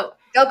yeah, no.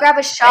 Go grab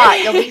a shot.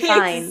 You'll be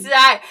fine.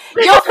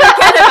 You'll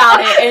forget about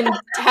it in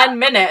 10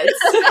 minutes.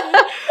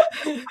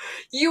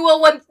 You will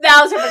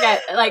 1,000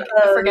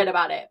 forget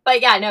about it.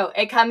 But yeah, no,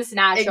 it comes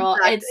natural.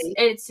 Exactly.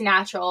 It's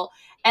natural.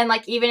 And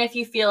like, even if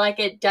you feel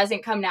like it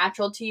doesn't come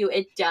natural to you,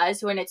 it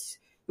does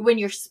when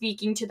you're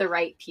speaking to the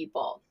right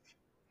people.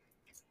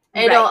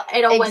 It'll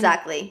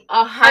exactly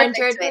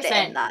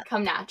 100%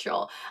 come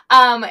natural.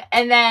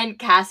 And then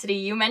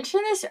Kassidy, you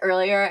mentioned this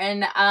earlier,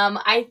 and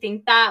I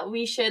think that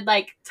we should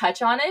like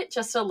touch on it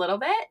just a little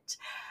bit.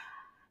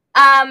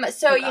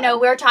 So you know,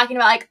 we're talking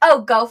about like, oh,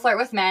 go flirt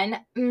with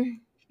men.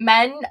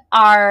 Men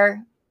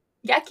are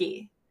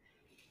yucky.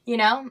 You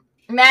know,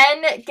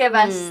 men give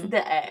us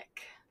the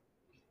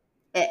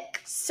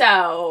ick.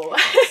 So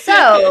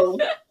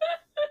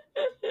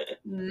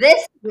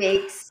this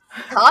week's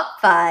top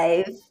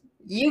 5.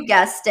 You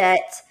guessed it.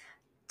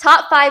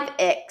 Top 5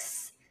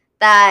 icks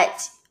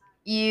that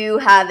you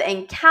have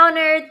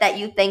encountered, that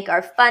you think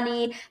are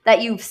funny,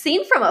 that you've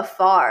seen from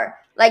afar.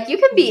 Like, you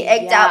can be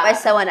icked out by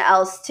someone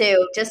else,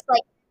 too. Just,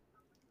 like,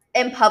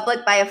 in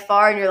public by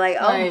afar, and you're like,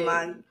 oh,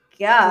 my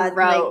God.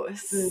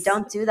 Gross. Like,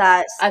 don't do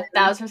that.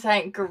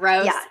 1,000%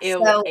 gross. Yeah,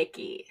 Ew,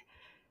 icky.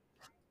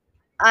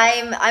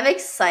 I'm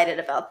excited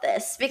about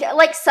this because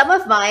like some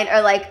of mine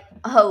are like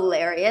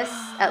hilarious,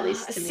 at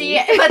least to me.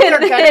 But they're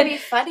gonna be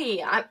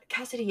funny.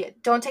 Kassidy,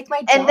 don't take my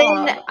job. And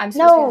then, I'm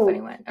supposed to be the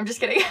funny one. I'm just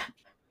kidding.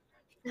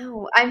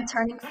 No, I'm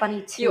turning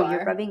funny too.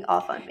 You're rubbing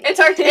off on me. It's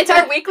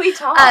our weekly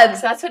talk.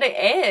 So that's what it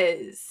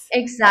is.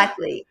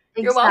 Exactly.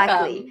 You're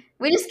welcome.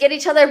 We just get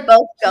each other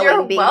both going.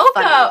 You're being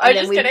welcome. Funny, I'm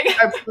just kidding.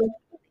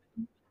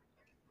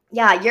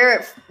 Yeah,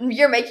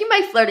 you're making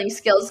my flirting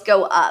skills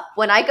go up.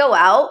 When I go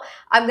out,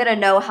 I'm gonna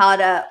know how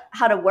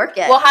to work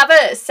it. We'll have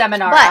a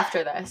seminar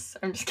after this.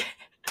 I'm just kidding.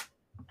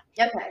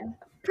 Okay.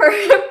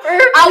 Perfect.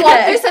 I'll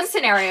walk through some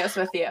scenarios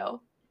with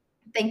you.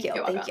 Thank you.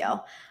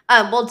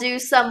 We'll do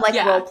some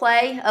like role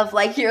play of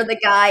like you're the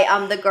guy,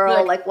 I'm the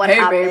girl. Like what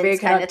happens? Hey baby,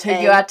 can I take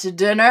thing. you out to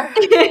dinner?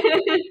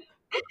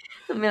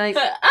 I'm like,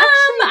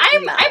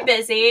 I'm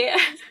busy.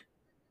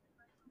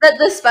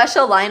 The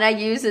special line I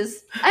use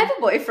is I have a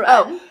boyfriend.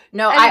 Oh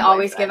no, I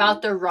always give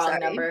out the wrong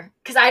number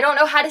because I don't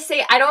know how to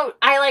say. I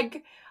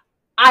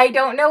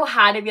don't know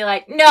how to be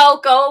like, no,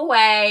 go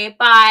away,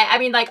 bye. I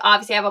mean, like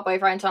obviously I have a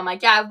boyfriend, so I'm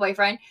like, yeah, I have a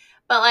boyfriend.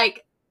 But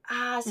like,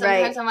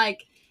 sometimes I'm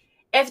like,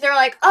 if they're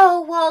like,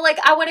 oh well, like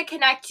I want to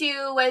connect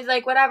you with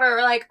like whatever,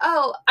 or like,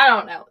 oh, I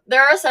don't know.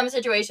 There are some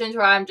situations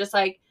where I'm just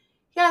like,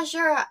 yeah,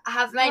 sure,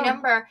 have my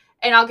number,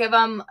 and I'll give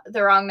them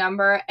the wrong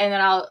number, and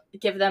then I'll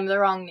give them the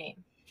wrong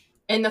name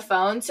in the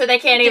phone, so they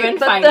can't even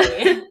find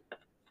me.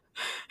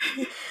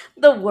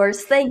 The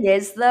worst thing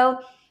is though,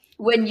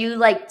 when you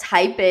like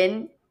type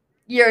in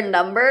your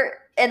number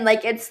and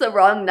like it's the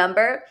wrong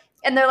number,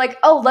 and they're like,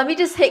 "Oh, let me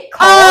just hit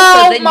call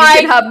so then you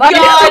can have my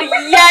God, number."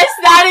 Yes,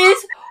 that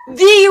is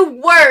the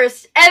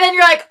worst. And then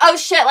you're like, "Oh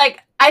shit!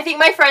 Like I think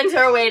my friends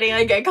are waiting.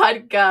 Like I gotta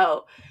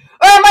go."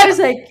 Or I'm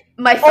like,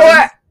 my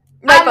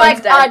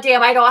phone's dead. "Oh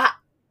damn, I don't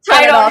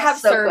have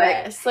so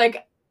service." Quick.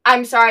 Like.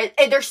 I'm sorry.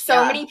 There's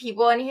so many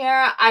people in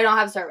here. I don't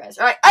have service.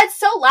 Or like, it's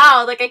so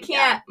loud. Like I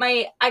can't.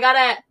 I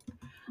gotta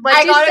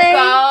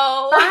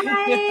go.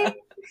 Bye.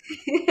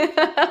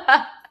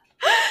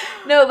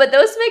 No, but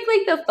those make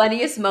like the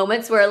funniest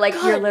moments where like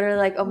you're literally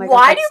like, oh my God,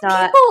 why that's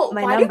not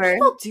my number. Why do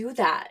people do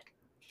that?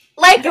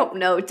 Like, I don't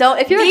know.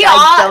 If you're a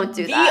guy, don't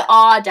do that. The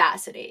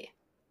audacity.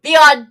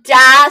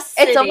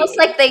 It's almost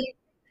like they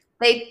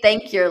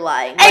think you're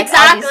lying.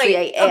 Exactly.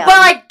 Like, I am. But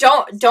like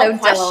don't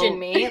question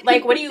me.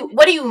 Like what do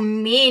you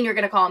mean you're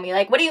gonna call me?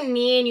 Like what do you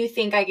mean you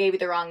think I gave you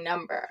the wrong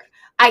number?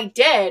 I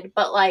did,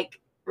 but like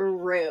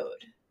rude.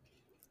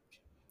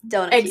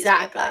 Don't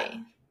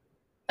exactly.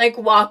 Like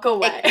walk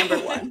away. Number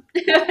 1.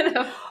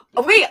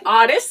 Wait,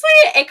 honestly,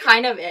 it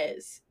kind of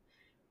is.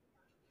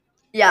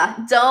 Yeah,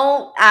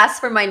 don't ask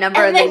for my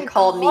number and then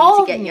call me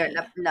to get your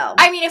number. No.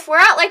 I mean, if we're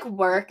at like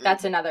work,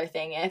 that's another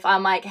thing. If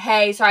I'm like,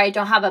 hey, sorry, I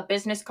don't have a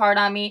business card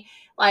on me.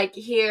 Like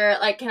here,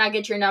 like, can I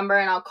get your number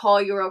and I'll call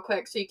you real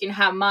quick so you can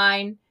have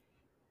mine.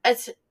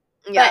 But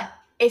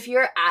if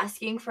you're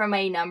asking for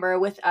my number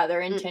with other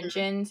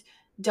intentions,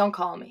 don't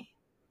call me.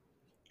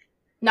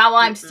 Not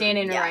while I'm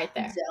standing right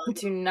there.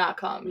 Do not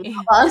call me.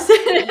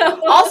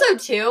 Also,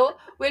 too,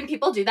 when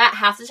people do that,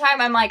 half the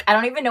time I'm like, I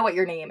don't even know what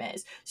your name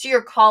is. So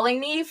you're calling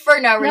me for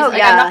no reason.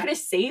 I'm not going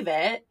to save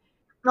it.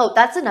 No,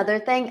 that's another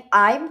thing.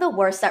 I'm the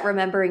worst at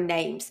remembering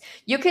names.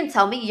 You can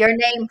tell me your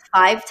name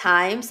 5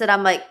 times and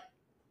I'm like,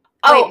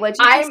 wait, what'd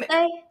you just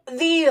say?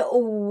 The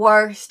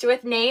worst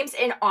with names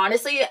and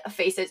honestly,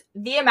 faces.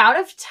 The amount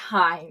of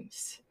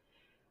times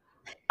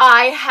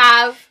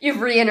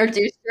you've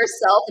reintroduced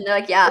yourself and they're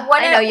like, yeah,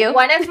 I know you.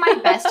 One of my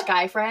best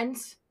guy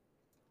friends,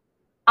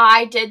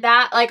 I did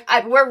that. Like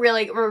we're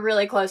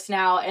really close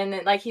now, and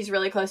then, like he's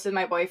really close with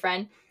my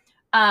boyfriend.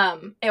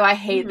 I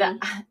hate that.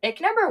 Ick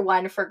number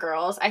 1 for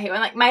girls. I hate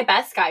when like my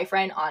best guy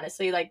friend,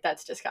 honestly, like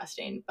that's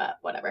disgusting, but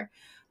whatever.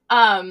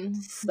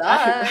 It's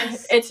not.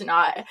 It's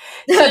not,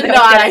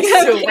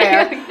 I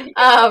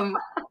swear.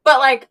 But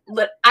like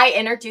I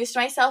introduced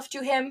myself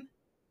to him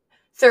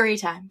 3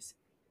 times.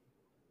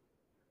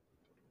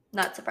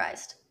 Not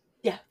surprised.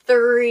 Yeah,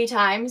 3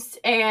 times.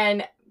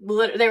 And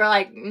they were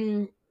like,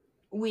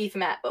 we've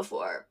met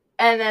before.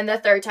 And then the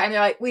 3rd time, they're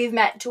like, we've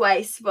met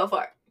twice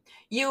before.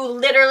 You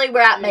literally were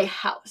at my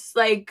house.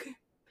 Like,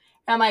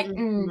 I'm like,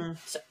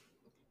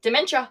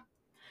 dementia.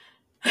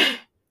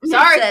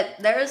 Sorry.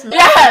 There's no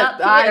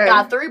I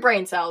got 3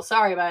 brain cells.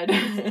 Sorry, bud.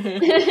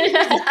 And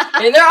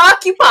they're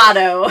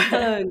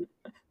occupado.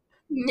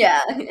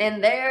 Yeah,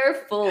 and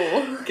they're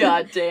full.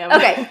 God damn.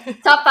 Okay,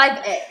 top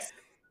 5 icks.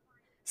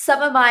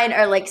 Some of mine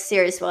are like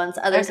serious ones.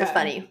 Others are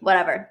funny.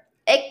 Whatever.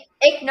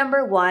 Ick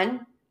number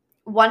 1,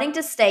 wanting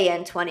to stay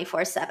in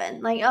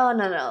 24/7. Like, oh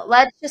no,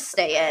 let's just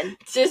stay in.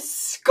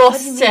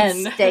 Disgusting. What do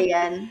you mean stay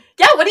in?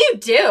 Yeah, what do you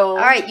do? All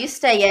right, you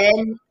stay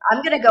in.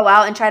 I'm gonna go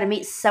out and try to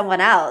meet someone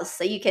else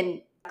so you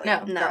can.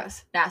 No,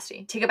 gross,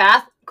 nasty. Take a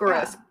bath,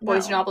 gross.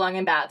 Boys do not belong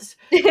in baths.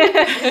 Ew, ick.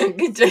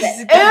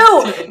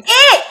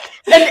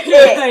 An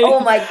ick.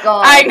 Oh my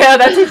god. I know,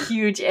 that's a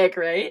huge ick,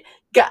 right?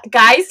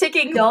 Guys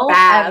taking Don't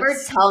baths. ever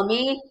tell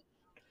me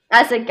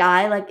as a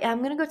guy, like,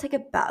 I'm gonna go take a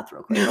bath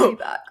real quick. I'll be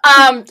back.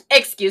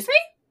 Excuse me?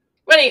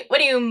 What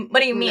do you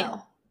mean?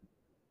 No.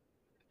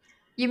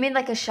 You mean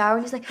like a shower?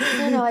 And he's like,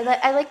 no,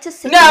 I like to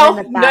sit No,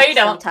 in the bath no, you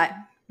don't.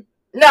 sometime.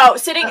 No,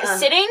 sitting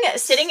Stop.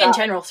 in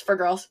general for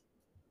girls.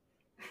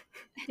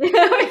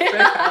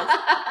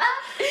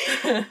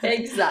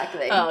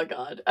 Exactly. Oh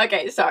god.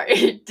 Okay,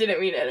 sorry. Didn't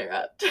mean to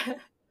interrupt.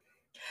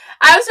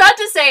 I was about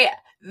to say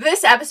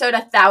this episode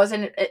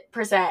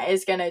 1,000%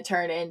 is gonna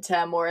turn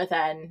into more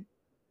than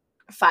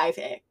 5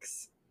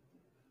 icks.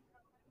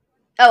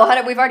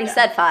 Oh, we've already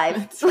said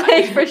 5,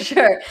 like, for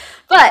sure.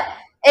 But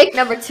ick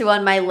number 2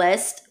 on my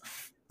list: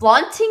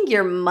 flaunting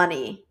your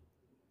money.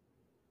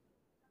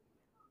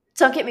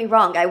 Don't get me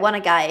wrong, I want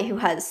a guy who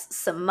has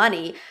some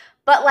money,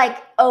 but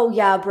like, oh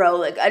yeah, bro,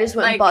 like I just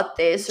went and bought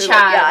this, or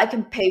Chad, like, yeah, I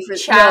can pay for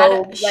Chad,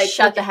 no, like,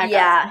 shut the heck up.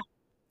 Yeah.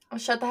 Oh,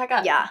 shut the heck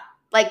up. Yeah.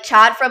 Like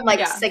Chad from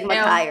like Sigma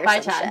Ew, Chi or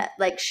bye, some Chad. shit.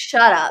 Like,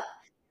 shut up.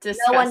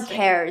 Disgusting. No one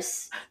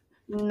cares.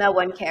 No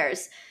one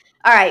cares.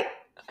 All right.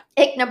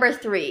 Ick number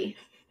 3.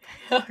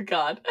 Oh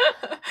god.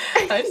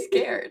 I'm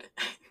scared.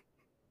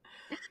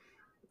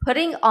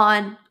 Putting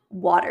on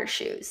water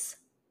shoes.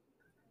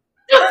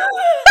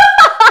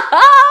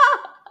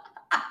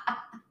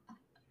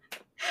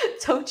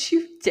 Don't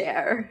you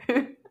dare.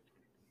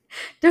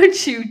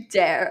 Don't you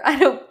dare. I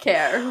don't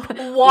care.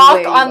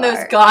 Walk on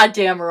those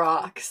goddamn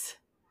rocks.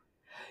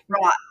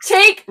 Rocks.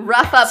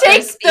 Rough up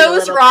take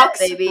those rocks,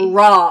 bit, baby.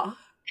 Raw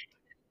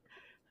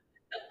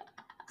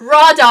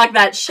dog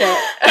that shit.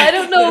 I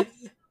don't know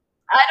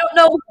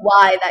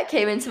why that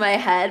came into my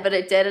head, but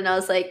it did, and I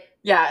was like,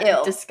 yeah,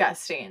 ew.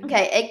 Disgusting.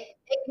 Okay,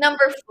 ick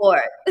number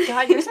 4.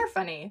 God, yours are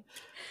funny.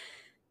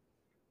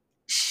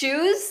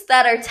 Shoes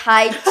that are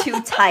tied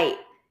too tight,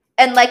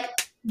 and like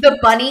the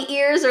bunny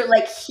ears are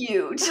like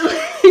huge.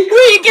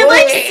 You can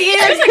like see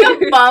there's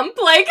like a bump,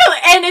 like,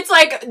 and it's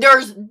like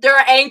their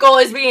ankle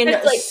is being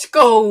like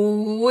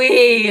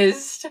squeezed.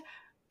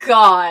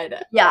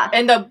 God. Yeah.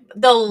 And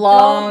the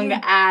long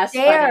ass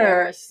bunny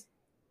ears.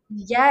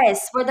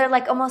 Yes, where they're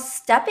like almost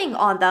stepping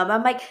on them.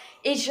 I'm like,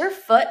 is your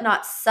foot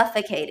not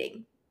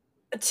suffocating?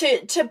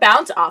 To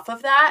bounce off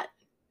of that,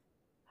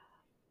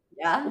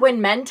 yeah.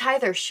 When men tie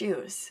their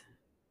shoes,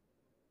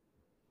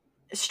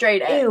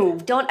 straight in. Ew!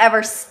 Don't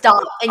ever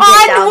stop and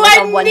get down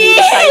like on one knee.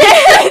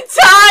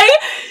 Tie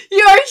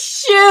your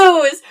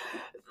shoes.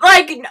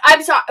 Like,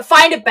 I'm sorry.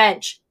 Find a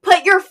bench.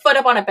 Put your foot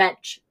up on a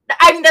bench.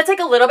 I mean, that's like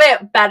a little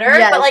bit better,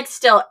 but like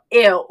still,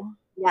 ew.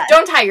 Yes.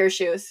 Don't tie your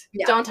shoes.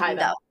 Yeah, don't tie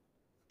them.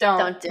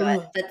 Don't do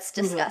it. That's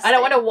disgusting. I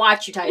don't want to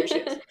watch you tie your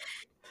shoes.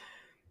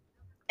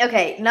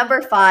 Okay,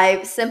 number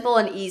 5, simple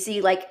and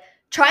easy, like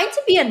trying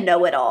to be a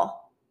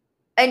know-it-all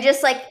and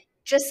just like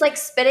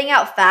spitting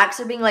out facts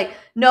or being like,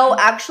 no,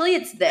 actually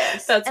it's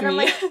this. That's and me. I'm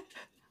like,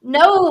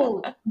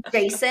 no,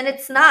 Jason,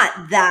 it's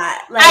not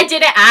that. Like, I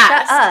didn't ask.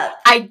 Shut up.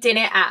 I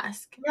didn't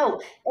ask. No,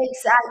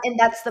 exactly, and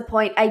that's the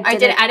point. I didn't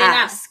didn't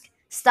ask.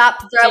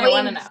 Stop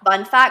throwing know.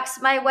 fun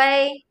facts my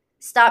way.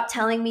 Stop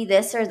telling me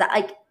this or that.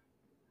 Like,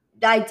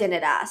 I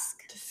didn't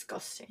ask.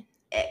 Disgusting.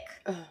 Ick.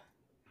 Ugh.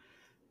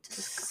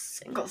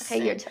 Disgusting.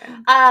 Okay, your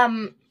turn.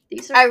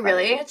 These are I funny.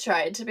 really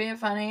tried to be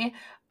funny.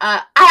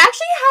 I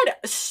actually had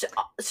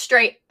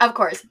straight, of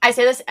course, I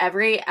say this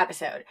every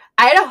episode.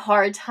 I had a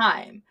hard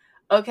time,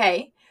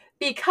 okay?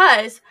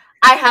 Because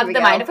I have the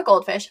mind of a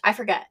goldfish. I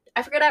forget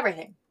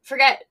everything.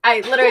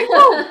 I literally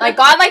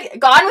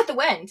gone with the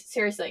wind.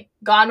 Seriously,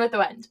 gone with the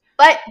wind.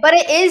 But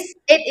it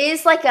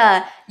is like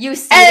a, you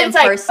see it in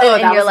person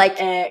and you're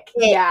like, ick.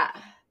 Yeah.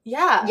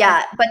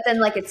 But then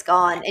like it's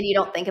gone and you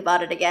don't think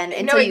about it again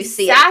until you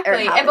see it.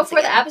 Exactly. And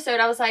before the episode,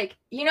 I was like,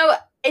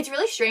 it's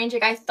really strange.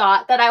 Like, I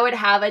thought that I would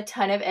have a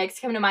ton of icks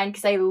come to mind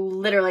because I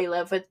literally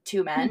live with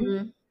 2 men.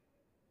 Mm-hmm.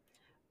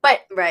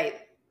 But right.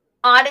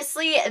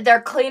 Honestly,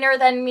 they're cleaner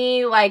than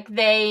me. Like,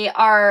 they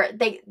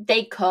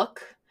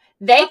cook.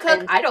 They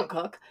cook. I don't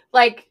cook.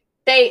 Like,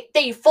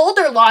 they fold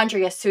their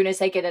laundry as soon as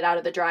they get it out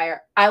of the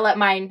dryer. I let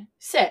mine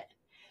sit.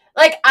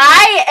 Like,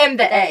 I am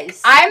the It ick.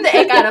 is. I'm the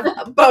ick out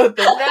of both of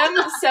them.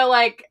 So,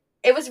 like,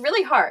 it was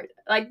really hard.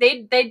 Like,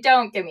 they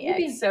don't give me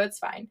icks, so it's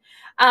fine.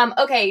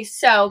 Okay,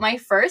 so my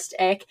first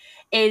ick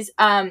is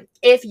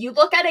if you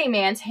look at a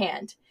man's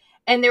hand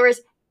and there was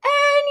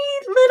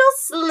any little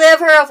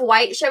sliver of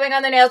white showing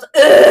on their nails,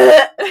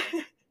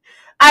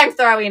 I'm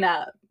throwing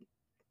up.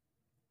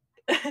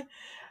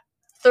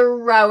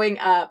 Throwing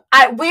up.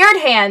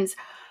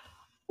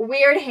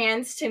 Weird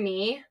hands to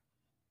me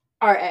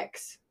are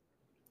icks.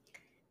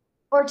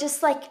 Or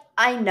just like,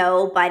 I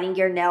know biting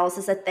your nails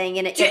is a thing,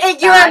 and You're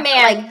it's a bad,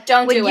 man. Like,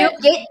 Don't when do you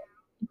it.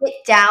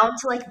 get down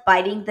to like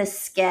biting the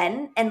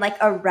skin and like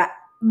Oh,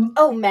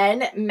 men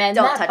Don't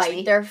that touch bite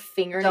me. their Don't touch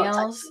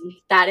fingernails.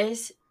 me. That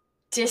is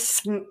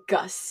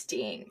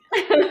disgusting.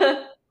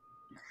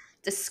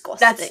 Disgusting.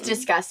 That's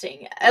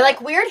disgusting. Like,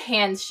 weird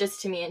hands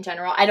just to me in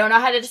general. I don't know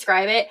how to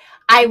describe it.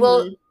 I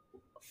will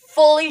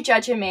fully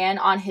judge a man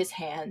on his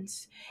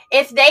hands.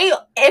 If they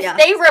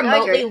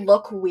remotely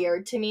look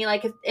weird to me,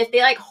 like if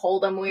they like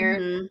hold them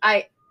weird,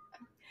 I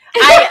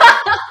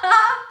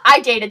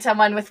dated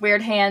someone with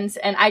weird hands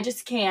and I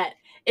just can't.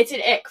 It's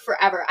an ick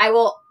forever. I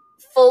will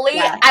fully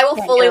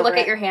look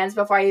at your hands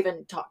before I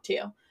even talk to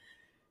you.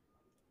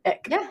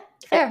 Ick. Yeah,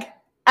 fair. Ick.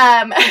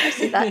 I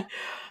see that.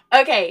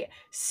 Okay,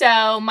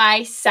 so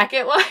my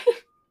second one.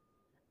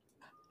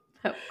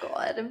 Oh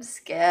God, I'm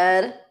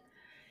scared.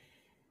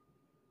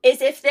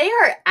 Is if they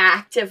are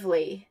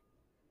actively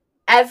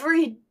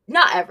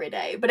not every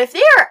day, but if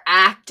they are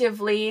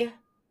actively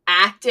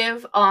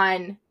active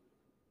on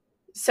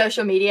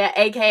social media,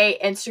 aka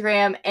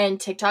Instagram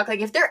and TikTok, like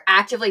if they're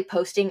actively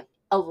posting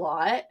a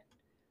lot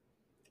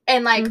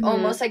and like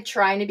almost like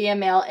trying to be a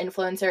male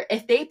influencer,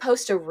 if they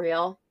post a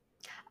reel,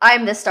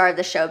 I'm the star of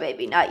the show,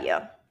 baby, not you.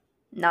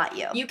 Not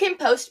you. You can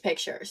post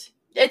pictures.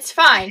 It's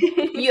fine.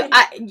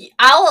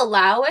 I'll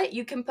allow it.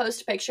 You can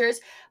post pictures,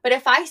 but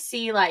if I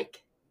see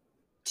like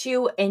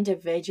 2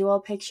 individual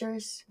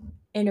pictures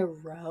in a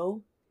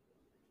row,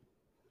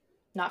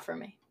 not for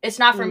me. It's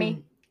not for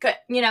me.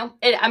 You know,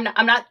 I'm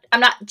not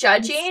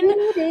judging,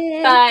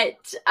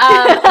 but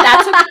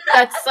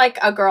that's like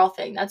a girl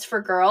thing. That's for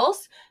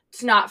girls.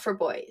 It's not for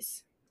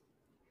boys.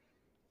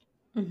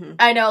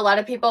 I know a lot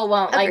of people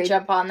won't like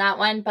jump on that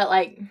one, but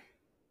like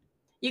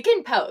you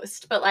can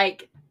post, but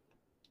like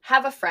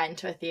have a friend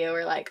with you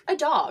or like a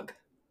dog.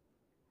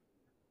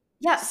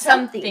 Yeah,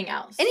 something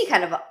else. Any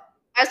kind of.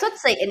 I was about to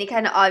say any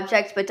kind of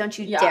object, but don't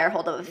you dare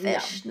hold up a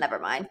fish. No. Never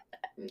mind.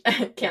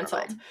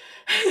 Canceled.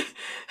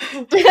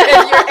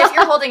 if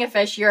you're holding a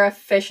fish, you're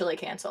officially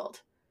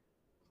canceled.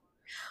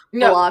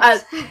 No,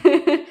 Blocked.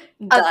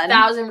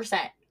 1,000%.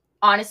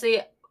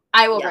 Honestly,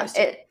 I will roast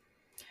you.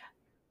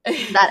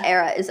 That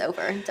era is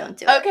over. Don't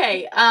do it.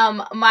 Okay,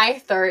 my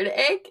third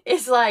ick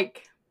is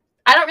like,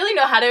 I don't really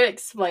know how to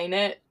explain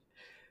it.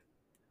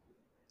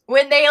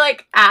 When they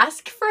like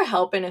ask for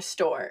help in a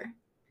store.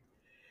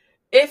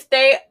 If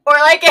they're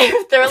like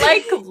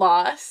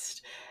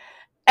lost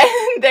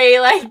and they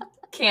like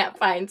can't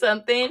find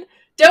something,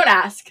 don't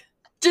ask.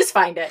 Just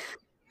find it.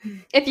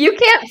 If you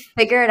can't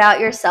figure it out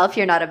yourself,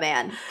 you're not a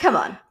man. Come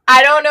on.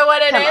 I don't know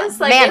what it is.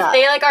 Like if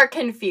they like are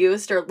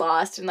confused or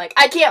lost and like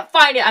I can't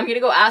find it, I'm gonna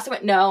go ask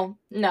them. No,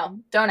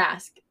 don't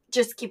ask.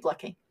 Just keep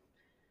looking.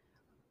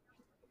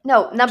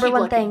 No, number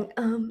one thing.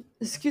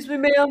 Excuse me,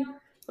 ma'am.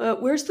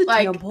 Where's the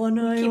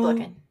tampon aisle? Keep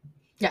looking.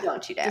 Yeah,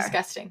 don't you dare.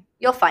 Disgusting.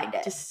 You'll find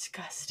it.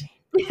 Disgusting.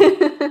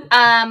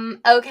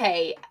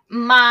 Okay.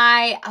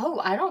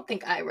 I don't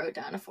think I wrote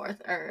down a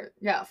fourth one.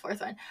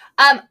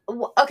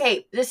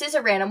 Okay, this is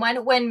a random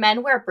one. When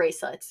men wear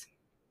bracelets.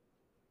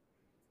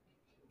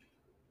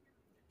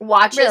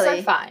 Watches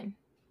are fine.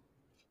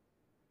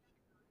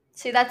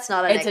 See, that's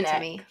not an ick to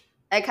me.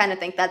 I kind of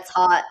think that's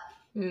hot.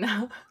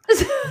 No.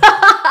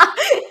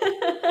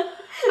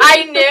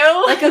 I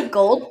knew. Like a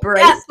gold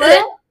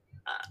bracelet?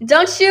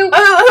 Don't you? Who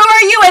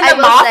are you in the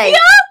mafia?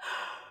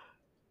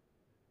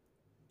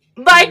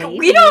 Like, maybe.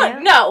 we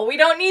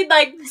don't need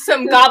like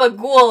some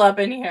gabagool up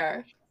in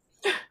here.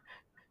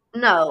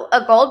 No,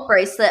 a gold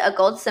bracelet, a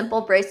gold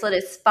simple bracelet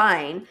is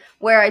fine.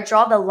 Where I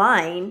draw the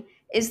line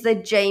is the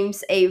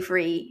James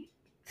Avery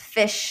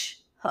fish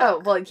hook.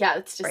 Oh, well, yeah,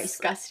 it's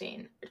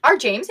disgusting. Are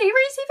James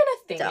Avery's even a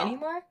thing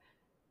anymore?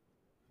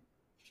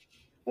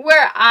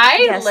 Where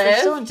I live, they're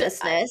still in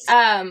business.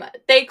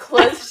 They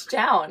closed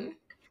down.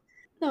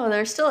 No,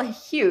 they're still a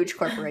huge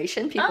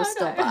corporation. People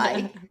still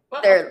buy.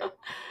 Well. They're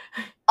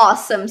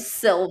awesome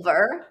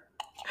silver.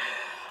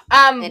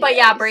 But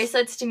yeah,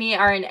 bracelets to me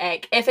are an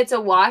ick. If it's a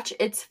watch,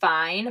 it's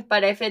fine.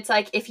 But if it's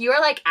like, if you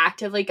are like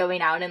actively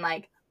going out and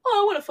like,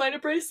 oh, I want to find a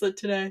bracelet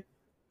today.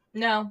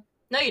 No,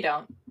 you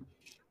don't.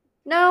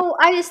 No,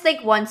 I just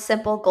think one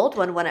simple gold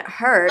one wouldn't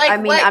hurt. Like, I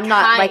mean, I'm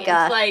not like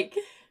a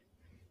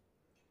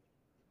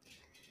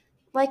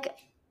like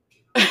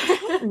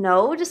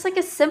no, just like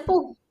a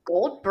simple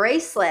gold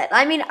bracelet.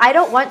 I mean, I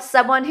don't want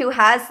someone who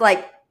has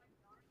like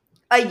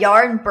a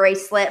yarn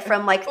bracelet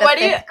from like the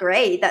 5th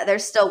grade that they're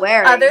still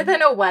wearing. Other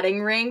than a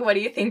wedding ring, what do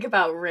you think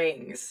about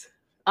rings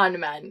on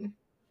men?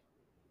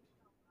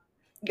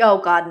 Oh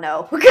God,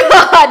 no.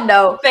 God,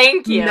 no.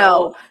 Thank you.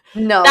 No.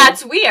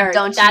 That's weird.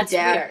 Don't you That's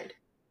dare. weird.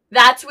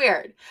 That's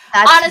weird.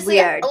 That's Honestly,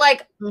 weird.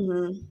 like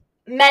Mhm.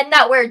 men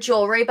that wear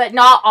jewelry, but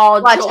not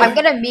all Watch, jewelry. I'm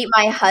gonna meet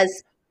my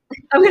husband.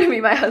 I'm gonna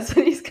meet my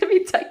husband. He's gonna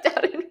be decked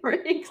out in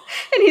rings,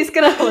 and he's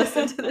gonna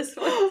listen to this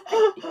one.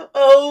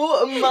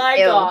 Oh my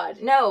Ew. God.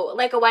 No,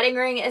 like a wedding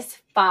ring is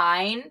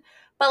fine,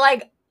 but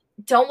like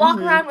don't walk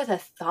Mhm. around with a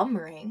thumb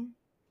ring.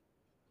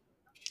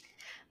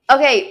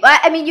 Okay,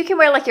 I mean, you can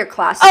wear like your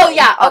class. Oh ring,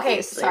 yeah, okay,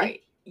 obviously.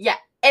 sorry. Yeah.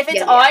 If it's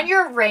Yeah. on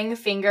your ring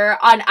finger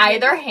on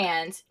either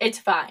hand, it's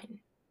fine.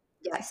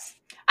 Yes.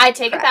 I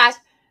take Correct. it back.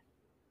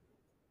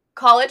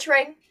 College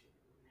ring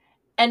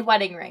and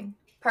wedding ring.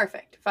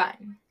 Perfect.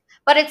 Fine.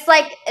 But it's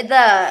like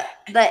the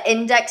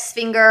index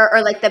finger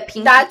or like the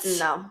pinky. That's-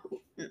 no.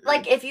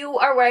 Like if you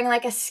are wearing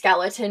like a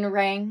skeleton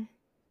ring.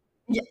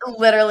 Yeah,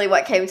 literally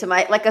what came to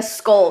mind, like a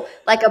skull,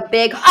 like a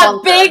big A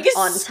honker big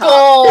on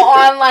skull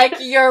top. on like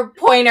your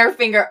pointer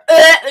finger.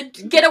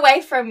 Get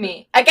away from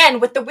me. Again,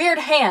 with the weird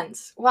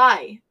hands.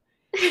 Why?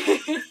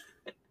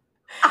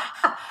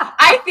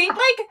 I think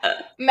like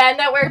men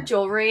that wear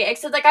jewelry,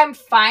 except like I'm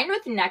fine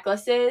with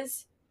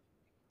necklaces.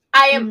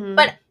 I am Mhm.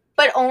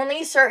 but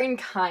only certain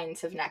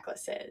kinds of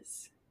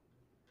necklaces.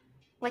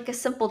 Like a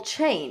simple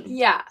chain.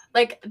 Yeah,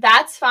 like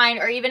that's fine.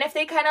 Or even if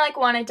they kind of like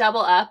want to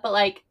double up, but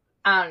like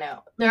I don't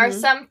know. There are Mhm.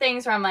 some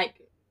things where I'm like,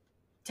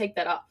 take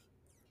that off.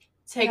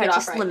 Take Yeah, it off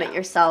just right limit now.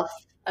 yourself.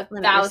 Limit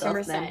yourself,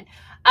 1,000%.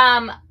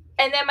 man.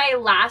 And then my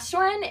last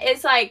one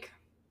is like,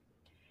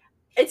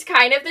 it's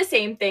kind of the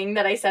same thing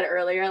that I said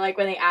earlier, like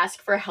when they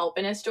ask for help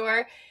in a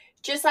store,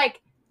 just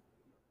like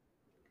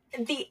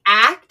the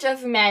act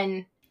of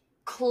men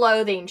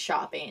clothing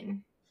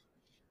shopping.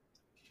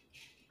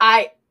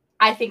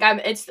 I think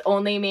it's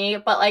only me,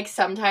 but like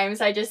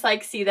sometimes I just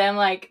like see them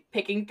like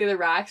picking through the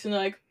racks and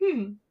they're like,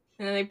 and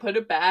then they put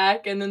it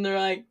back and then they're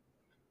like,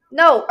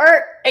 No,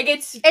 or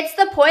it's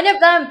the point of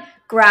them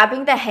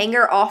grabbing the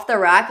hanger off the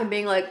rack and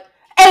being like,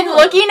 and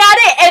looking at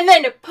it and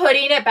then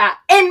putting it back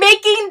and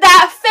making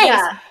that face,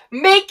 yeah.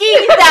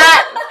 making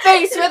that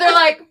face where they're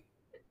like,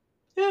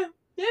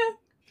 yeah,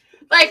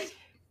 like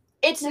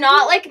it's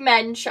not like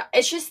men shop.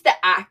 It's just the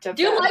act of.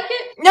 Do you them. like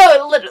it?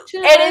 No, literally,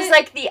 Should it I- is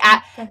like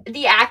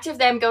the act of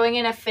them going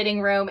in a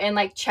fitting room and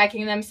like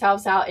checking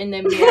themselves out in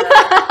the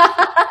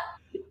mirror.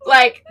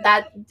 Like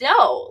that.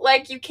 No,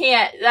 like you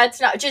can't.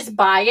 That's not. Just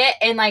buy it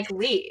and like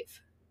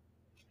leave.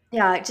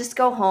 Yeah, just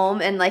go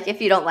home and like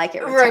if you don't like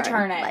it,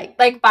 Return it.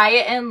 Like buy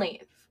it and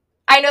leave.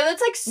 I know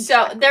that's like so.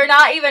 Exactly. They're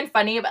not even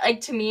funny, but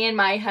like to me in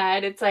my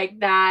head, it's like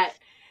that.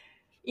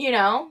 You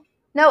know.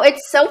 No,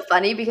 it's so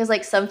funny because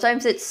like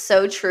sometimes it's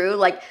so true.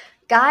 Like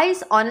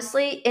guys,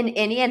 honestly, in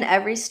any and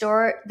every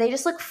store, they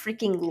just look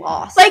freaking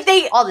lost. Like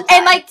they all the time.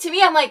 and like to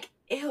me, I'm like,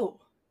 ew.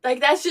 Like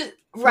that's just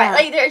right. Yeah.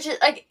 Like they're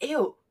just like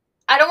ew.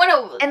 I don't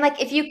want to. And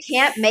like if you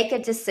can't make a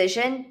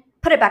decision,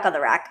 put it back on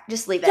the rack.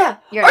 Just leave it. Yeah.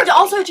 You're Or not getting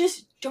also it.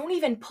 just don't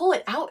even pull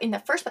it out in the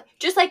first place.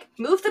 Just like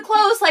move the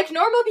clothes like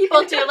normal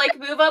people do. Like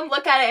move them,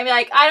 look at it, and be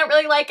like, I don't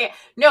really like it.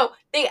 No,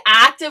 they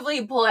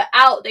actively pull it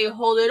out. They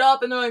hold it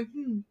up, and they're like,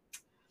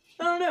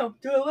 I don't know.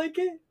 Do I like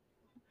it?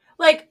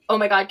 Like, oh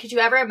my God, could you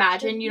ever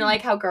imagine, you know,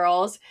 like how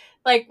girls,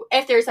 like,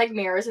 if there's, like,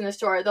 mirrors in the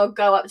store, they'll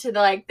go up to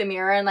the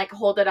mirror and, like,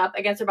 hold it up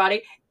against their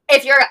body.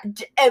 If you're,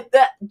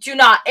 do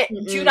not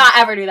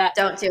ever do that.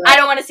 Don't do it. I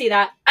don't want to see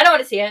that. I don't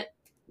want to see it.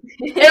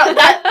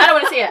 I don't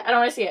want to see it. I don't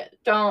want to see it.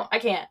 I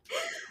can't.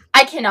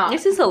 I cannot.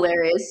 This is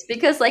hilarious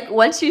because like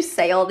once you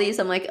say all these,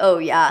 I'm like, oh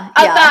yeah,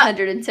 that-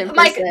 110%.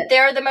 Like,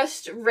 they're the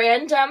most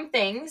random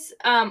things.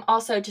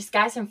 Also, just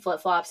guys in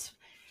flip-flops.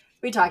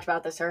 We talked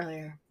about this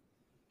earlier.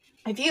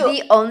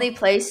 The only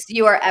place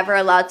you are ever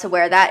allowed to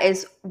wear that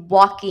is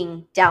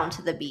walking down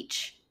to the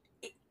beach.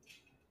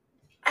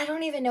 I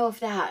don't even know if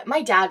that.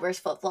 My dad wears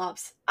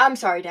flip-flops. I'm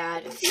sorry,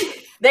 Dad.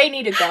 They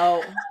need to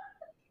go.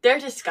 They're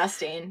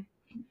disgusting.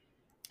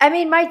 I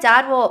mean, my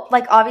dad will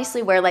like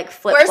obviously wear like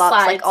flip-flops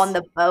like slides. on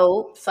the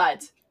boat.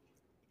 Slides.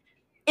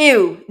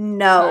 Ew,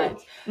 no.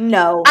 Slides.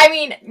 No. I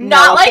mean, No,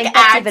 not I like think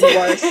that's act. even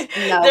worse.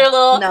 No. They're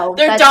little. No,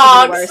 They're that's even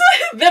dogs. worse.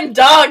 Them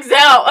dogs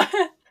out.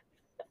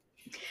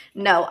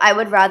 No, I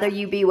would rather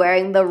you be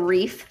wearing the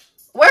reef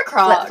Wear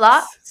Crocs.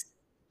 flip-flops.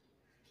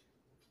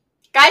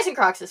 Guys in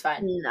Crocs is fine.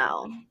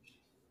 No.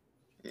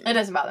 It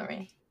doesn't bother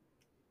me.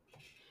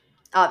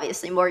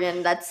 Obviously,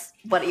 Morgan, that's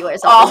what he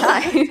wears all the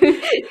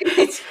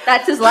time.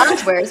 That's his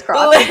loungewear is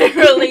Crocs.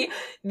 Literally,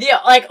 the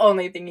like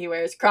only thing he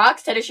wears: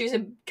 Crocs, tennis shoes,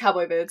 and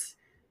cowboy boots.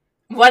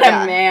 What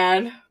Yeah. a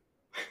man!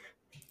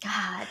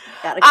 God,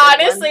 got a good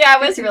Honestly, one.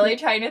 I was really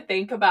trying to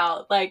think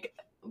about like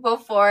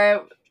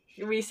before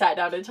we sat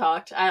down and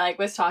talked. I like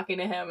was talking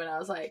to him, and I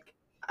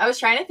was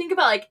trying to think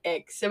about like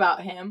icks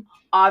about him.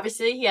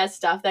 Obviously, he has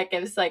stuff that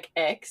gives like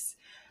icks,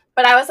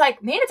 but I was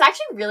like, man, it's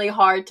actually really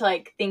hard to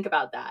like think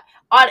about that.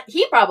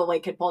 He probably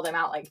could pull them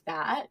out like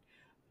that,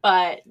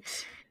 but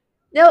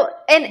No,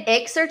 and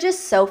icks are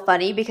just so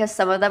funny because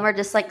some of them are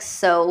just like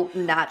so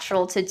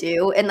natural to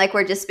do, and like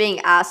we're just being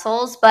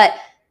assholes. But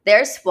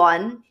there's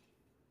one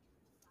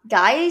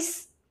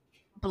guys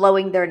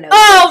blowing their nose.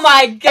 oh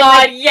my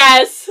god,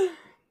 yes.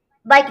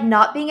 like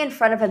not being in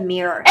front of a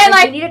mirror. And,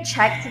 like, you need to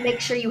check to make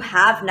sure you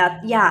have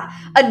nothing. Yeah,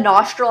 a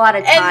nostril at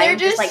a time. And they're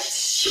just like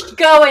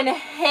going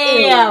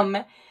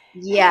ham.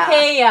 Yeah.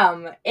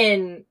 Ham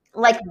in.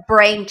 Like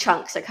brain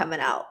chunks are coming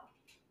out.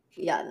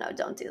 Yeah, no,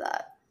 don't do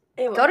that.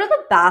 Go to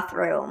the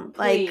bathroom.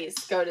 Please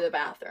go to the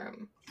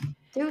bathroom.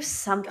 Do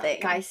something.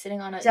 Guys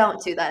sitting on a.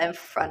 Don't do that in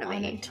front of on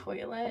me. a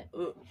toilet.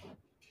 Ooh.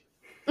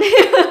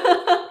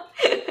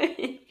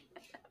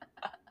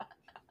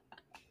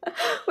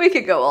 We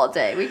could go all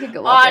day.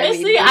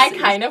 Honestly, I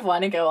kind of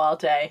want to go all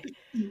day.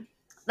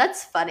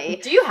 That's funny.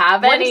 Do you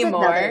have any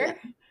more?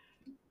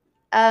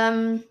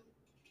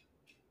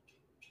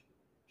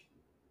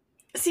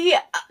 See,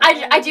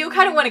 I do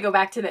kind of want to go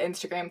back to the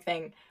Instagram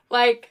thing.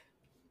 Like,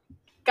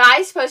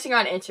 guys posting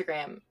on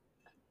Instagram.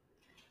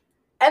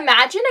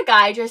 Imagine a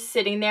guy just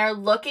sitting there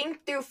looking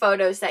through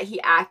photos that he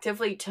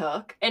actively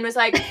took and was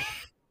like,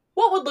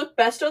 what would look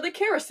best on the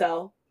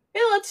carousel?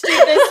 Hey, let's do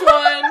this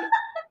one.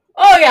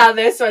 Oh, yeah,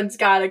 this one's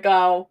gotta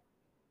go.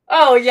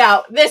 Oh,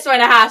 yeah, this one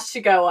has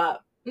to go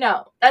up.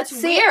 No, that's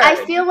weird.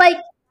 I feel like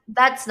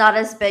that's not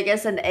as big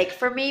as an ick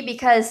for me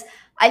because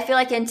I feel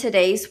like in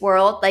today's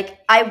world, like,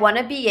 I want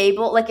to be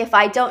able, like, if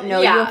I don't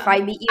know you, if I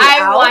meet you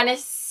I want to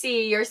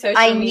see your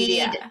social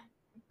media. Need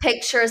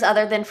pictures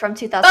other than from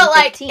 2015. But,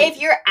 like, if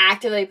you're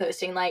actively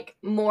posting, like,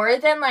 more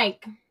than,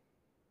 like,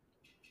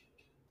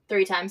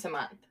 3 times a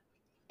month.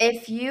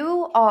 If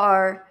you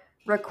are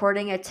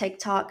recording a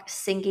TikTok,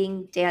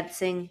 singing,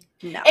 dancing,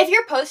 no. If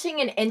you're posting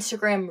an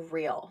Instagram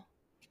reel.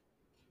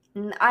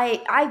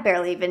 I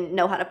barely even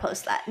know how to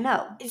post that.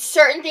 No.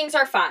 Certain things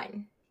are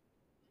fine.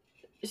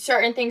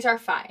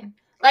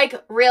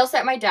 Like, reels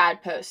that my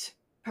dad posts.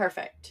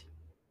 Perfect.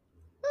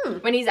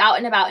 When he's out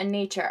and about in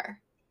nature.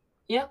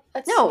 Yep.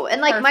 That's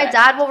and, like, perfect. my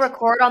dad will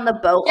record on the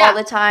boat all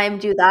the time,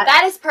 do that.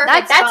 That is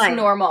perfect. That's fine.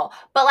 normal.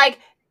 But, like,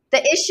 the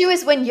issue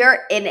is when you're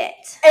in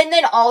it. And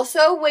then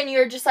also when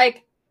you're just,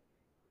 like,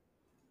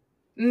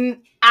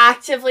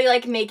 actively,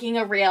 like, making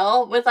a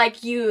reel with,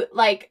 like, you,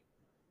 like,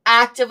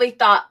 actively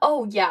thought,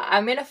 oh, yeah,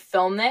 I'm going to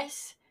film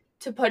this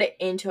to put it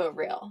into a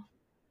reel.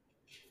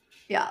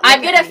 Yeah.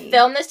 I'm going to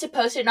film this to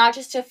post it, not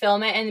just to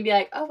film it and be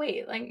like, oh,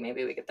 wait, like,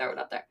 maybe we could throw it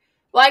up there.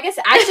 Well, I guess,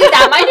 actually,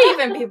 that might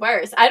even be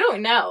worse. I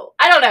don't know.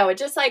 It's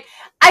just, like,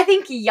 I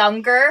think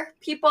younger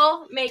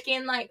people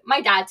making, like, my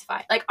dad's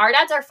fine. Like, our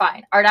dads are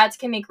fine. Our dads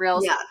can make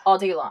reels all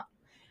day long.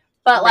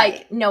 But,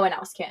 like, no one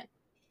else can.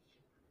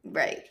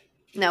 Right.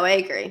 No, I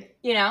agree.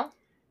 You know?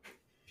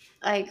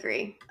 I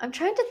agree. I'm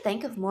trying to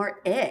think of more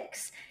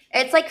icks.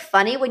 It's, like,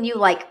 funny when you,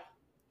 like,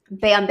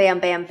 bam, bam,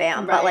 bam,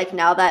 bam. Right. But, like,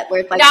 now that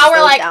we're, like, now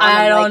we're like, down,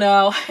 I don't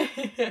know.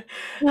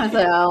 I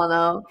don't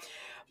know.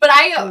 But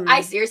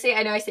I seriously,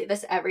 I know I say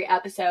this every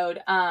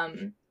episode.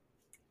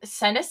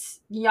 Send us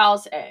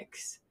y'all's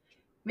icks.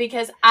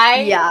 Because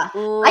I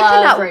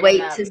cannot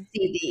wait to see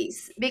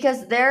these.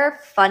 Because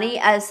they're funny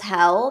as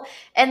hell.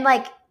 And,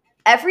 like,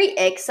 every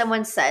ick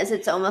someone says,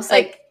 it's almost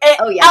like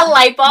oh yeah, a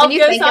light bulb when you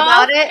goes think off,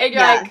 about it, and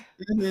you're like,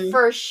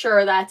 for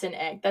sure that's an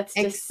ick. That's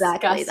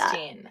exactly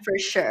disgusting. That, for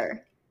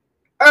sure.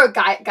 Or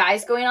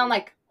guys going on,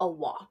 like, a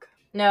walk.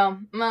 No,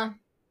 not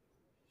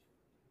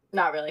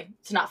really.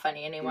 It's not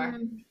funny anymore.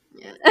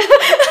 Yeah.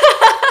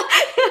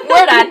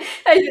 We're done.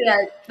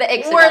 The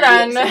icks We're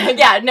done.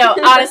 Yeah, no,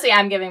 honestly,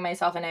 I'm giving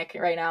myself an ick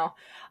right now.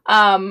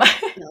 I'm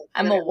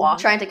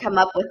trying to come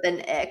up with an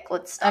ick.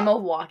 Let's stop. I'm a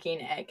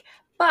walking ick.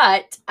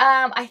 But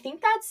I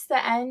think that's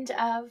the end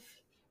of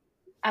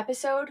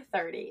episode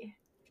 30.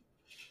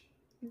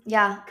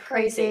 Yeah,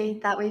 crazy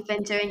that we've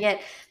been doing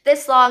it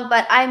this long,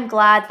 but I'm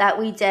glad that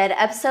we did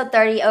episode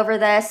 30 over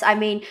this. I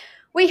mean,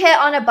 we hit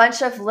on a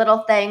bunch of little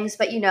things,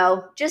 but, you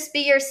know, just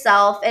be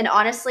yourself. And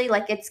honestly,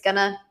 like, it's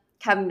gonna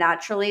come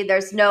naturally.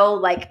 There's no,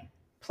 like,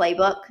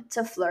 playbook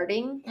to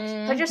flirting.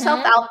 Put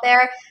yourself out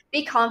there.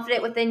 Be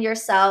confident within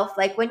yourself.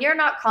 Like, when you're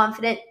not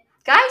confident,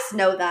 guys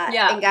know that.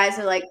 Yeah. And guys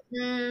are like,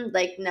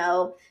 like,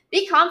 no.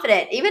 Be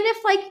confident. Even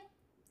if, like,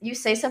 you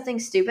say something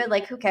stupid,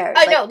 like, who cares?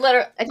 I know,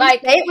 literally. If you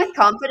say it with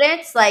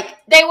confidence, like,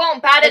 they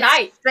won't bat an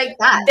eye. Straight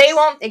back. They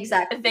won't.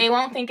 Exactly. They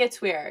won't think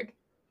it's weird.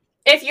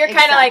 If you're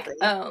kind of like,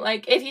 oh,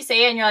 like, if you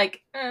say it and you're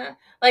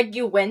like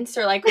you wince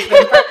or like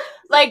whimper,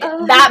 like,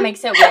 that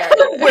makes it weird.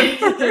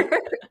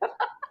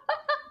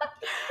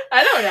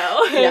 I don't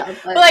know. Yeah,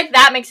 but like,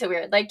 that makes it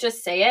weird. Like,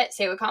 just say it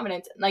with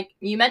confidence. Like,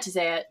 you meant to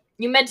say it.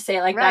 You meant to say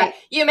it like that.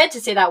 You meant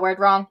to say that word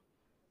wrong.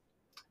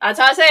 That's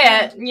how I say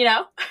it, you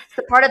know?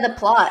 It's part of the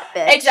plot,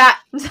 bitch.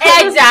 Exactly,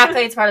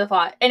 it's part of the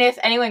plot. And if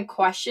anyone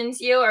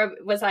questions you or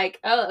was like,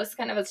 oh, that was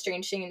kind of a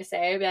strange thing to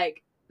say, I'd be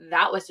like,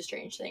 that was a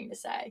strange thing to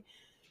say.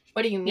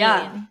 What do you mean?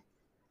 Yeah.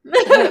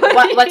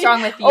 What's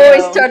wrong with you?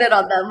 Always turn it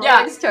on them.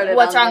 Yeah.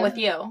 What's wrong with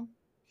you?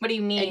 What do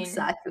you mean?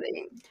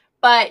 Exactly.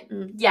 But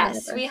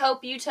yes, we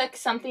hope you took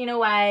something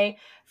away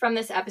from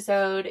this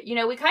episode. You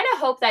know, we kind of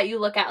hope that you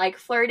look at, like,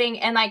 flirting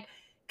and, like,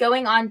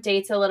 going on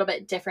dates a little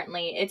bit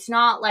differently. It's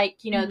not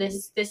like, you know,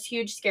 this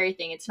huge scary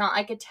thing. It's not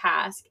like a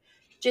task.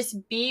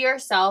 Just be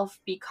yourself,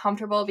 be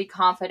comfortable, be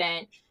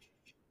confident.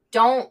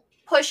 Don't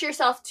push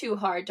yourself too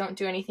hard. Don't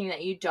do anything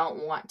that you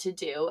don't want to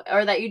do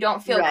or that you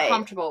don't feel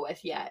comfortable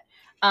with yet.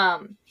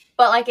 But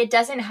like it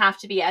doesn't have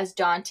to be as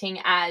daunting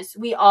as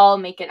we all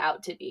make it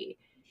out to be.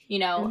 You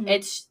know,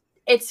 it's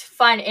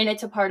fun and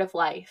it's a part of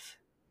life.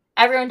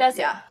 Everyone does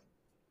it. Yeah,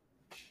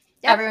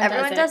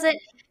 everyone does it.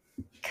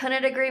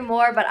 Couldn't agree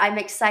more, but I'm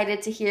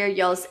excited to hear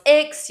y'all's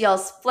icks,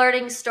 y'all's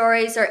flirting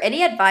stories, or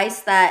any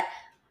advice that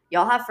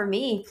y'all have for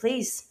me.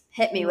 Please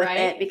hit me with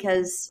it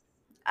because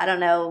I don't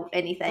know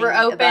anything We're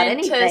open about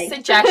anything. to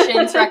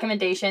suggestions,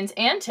 recommendations,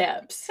 and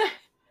tips.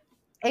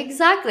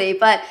 Exactly.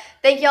 But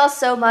thank y'all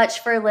so much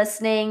for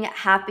listening.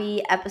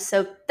 Happy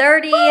episode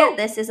 30. Woo!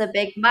 This is a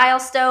big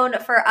milestone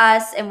for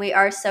us, and we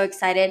are so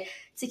excited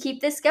to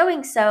keep this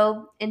going.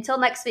 So until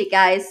next week,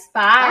 guys.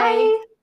 Bye.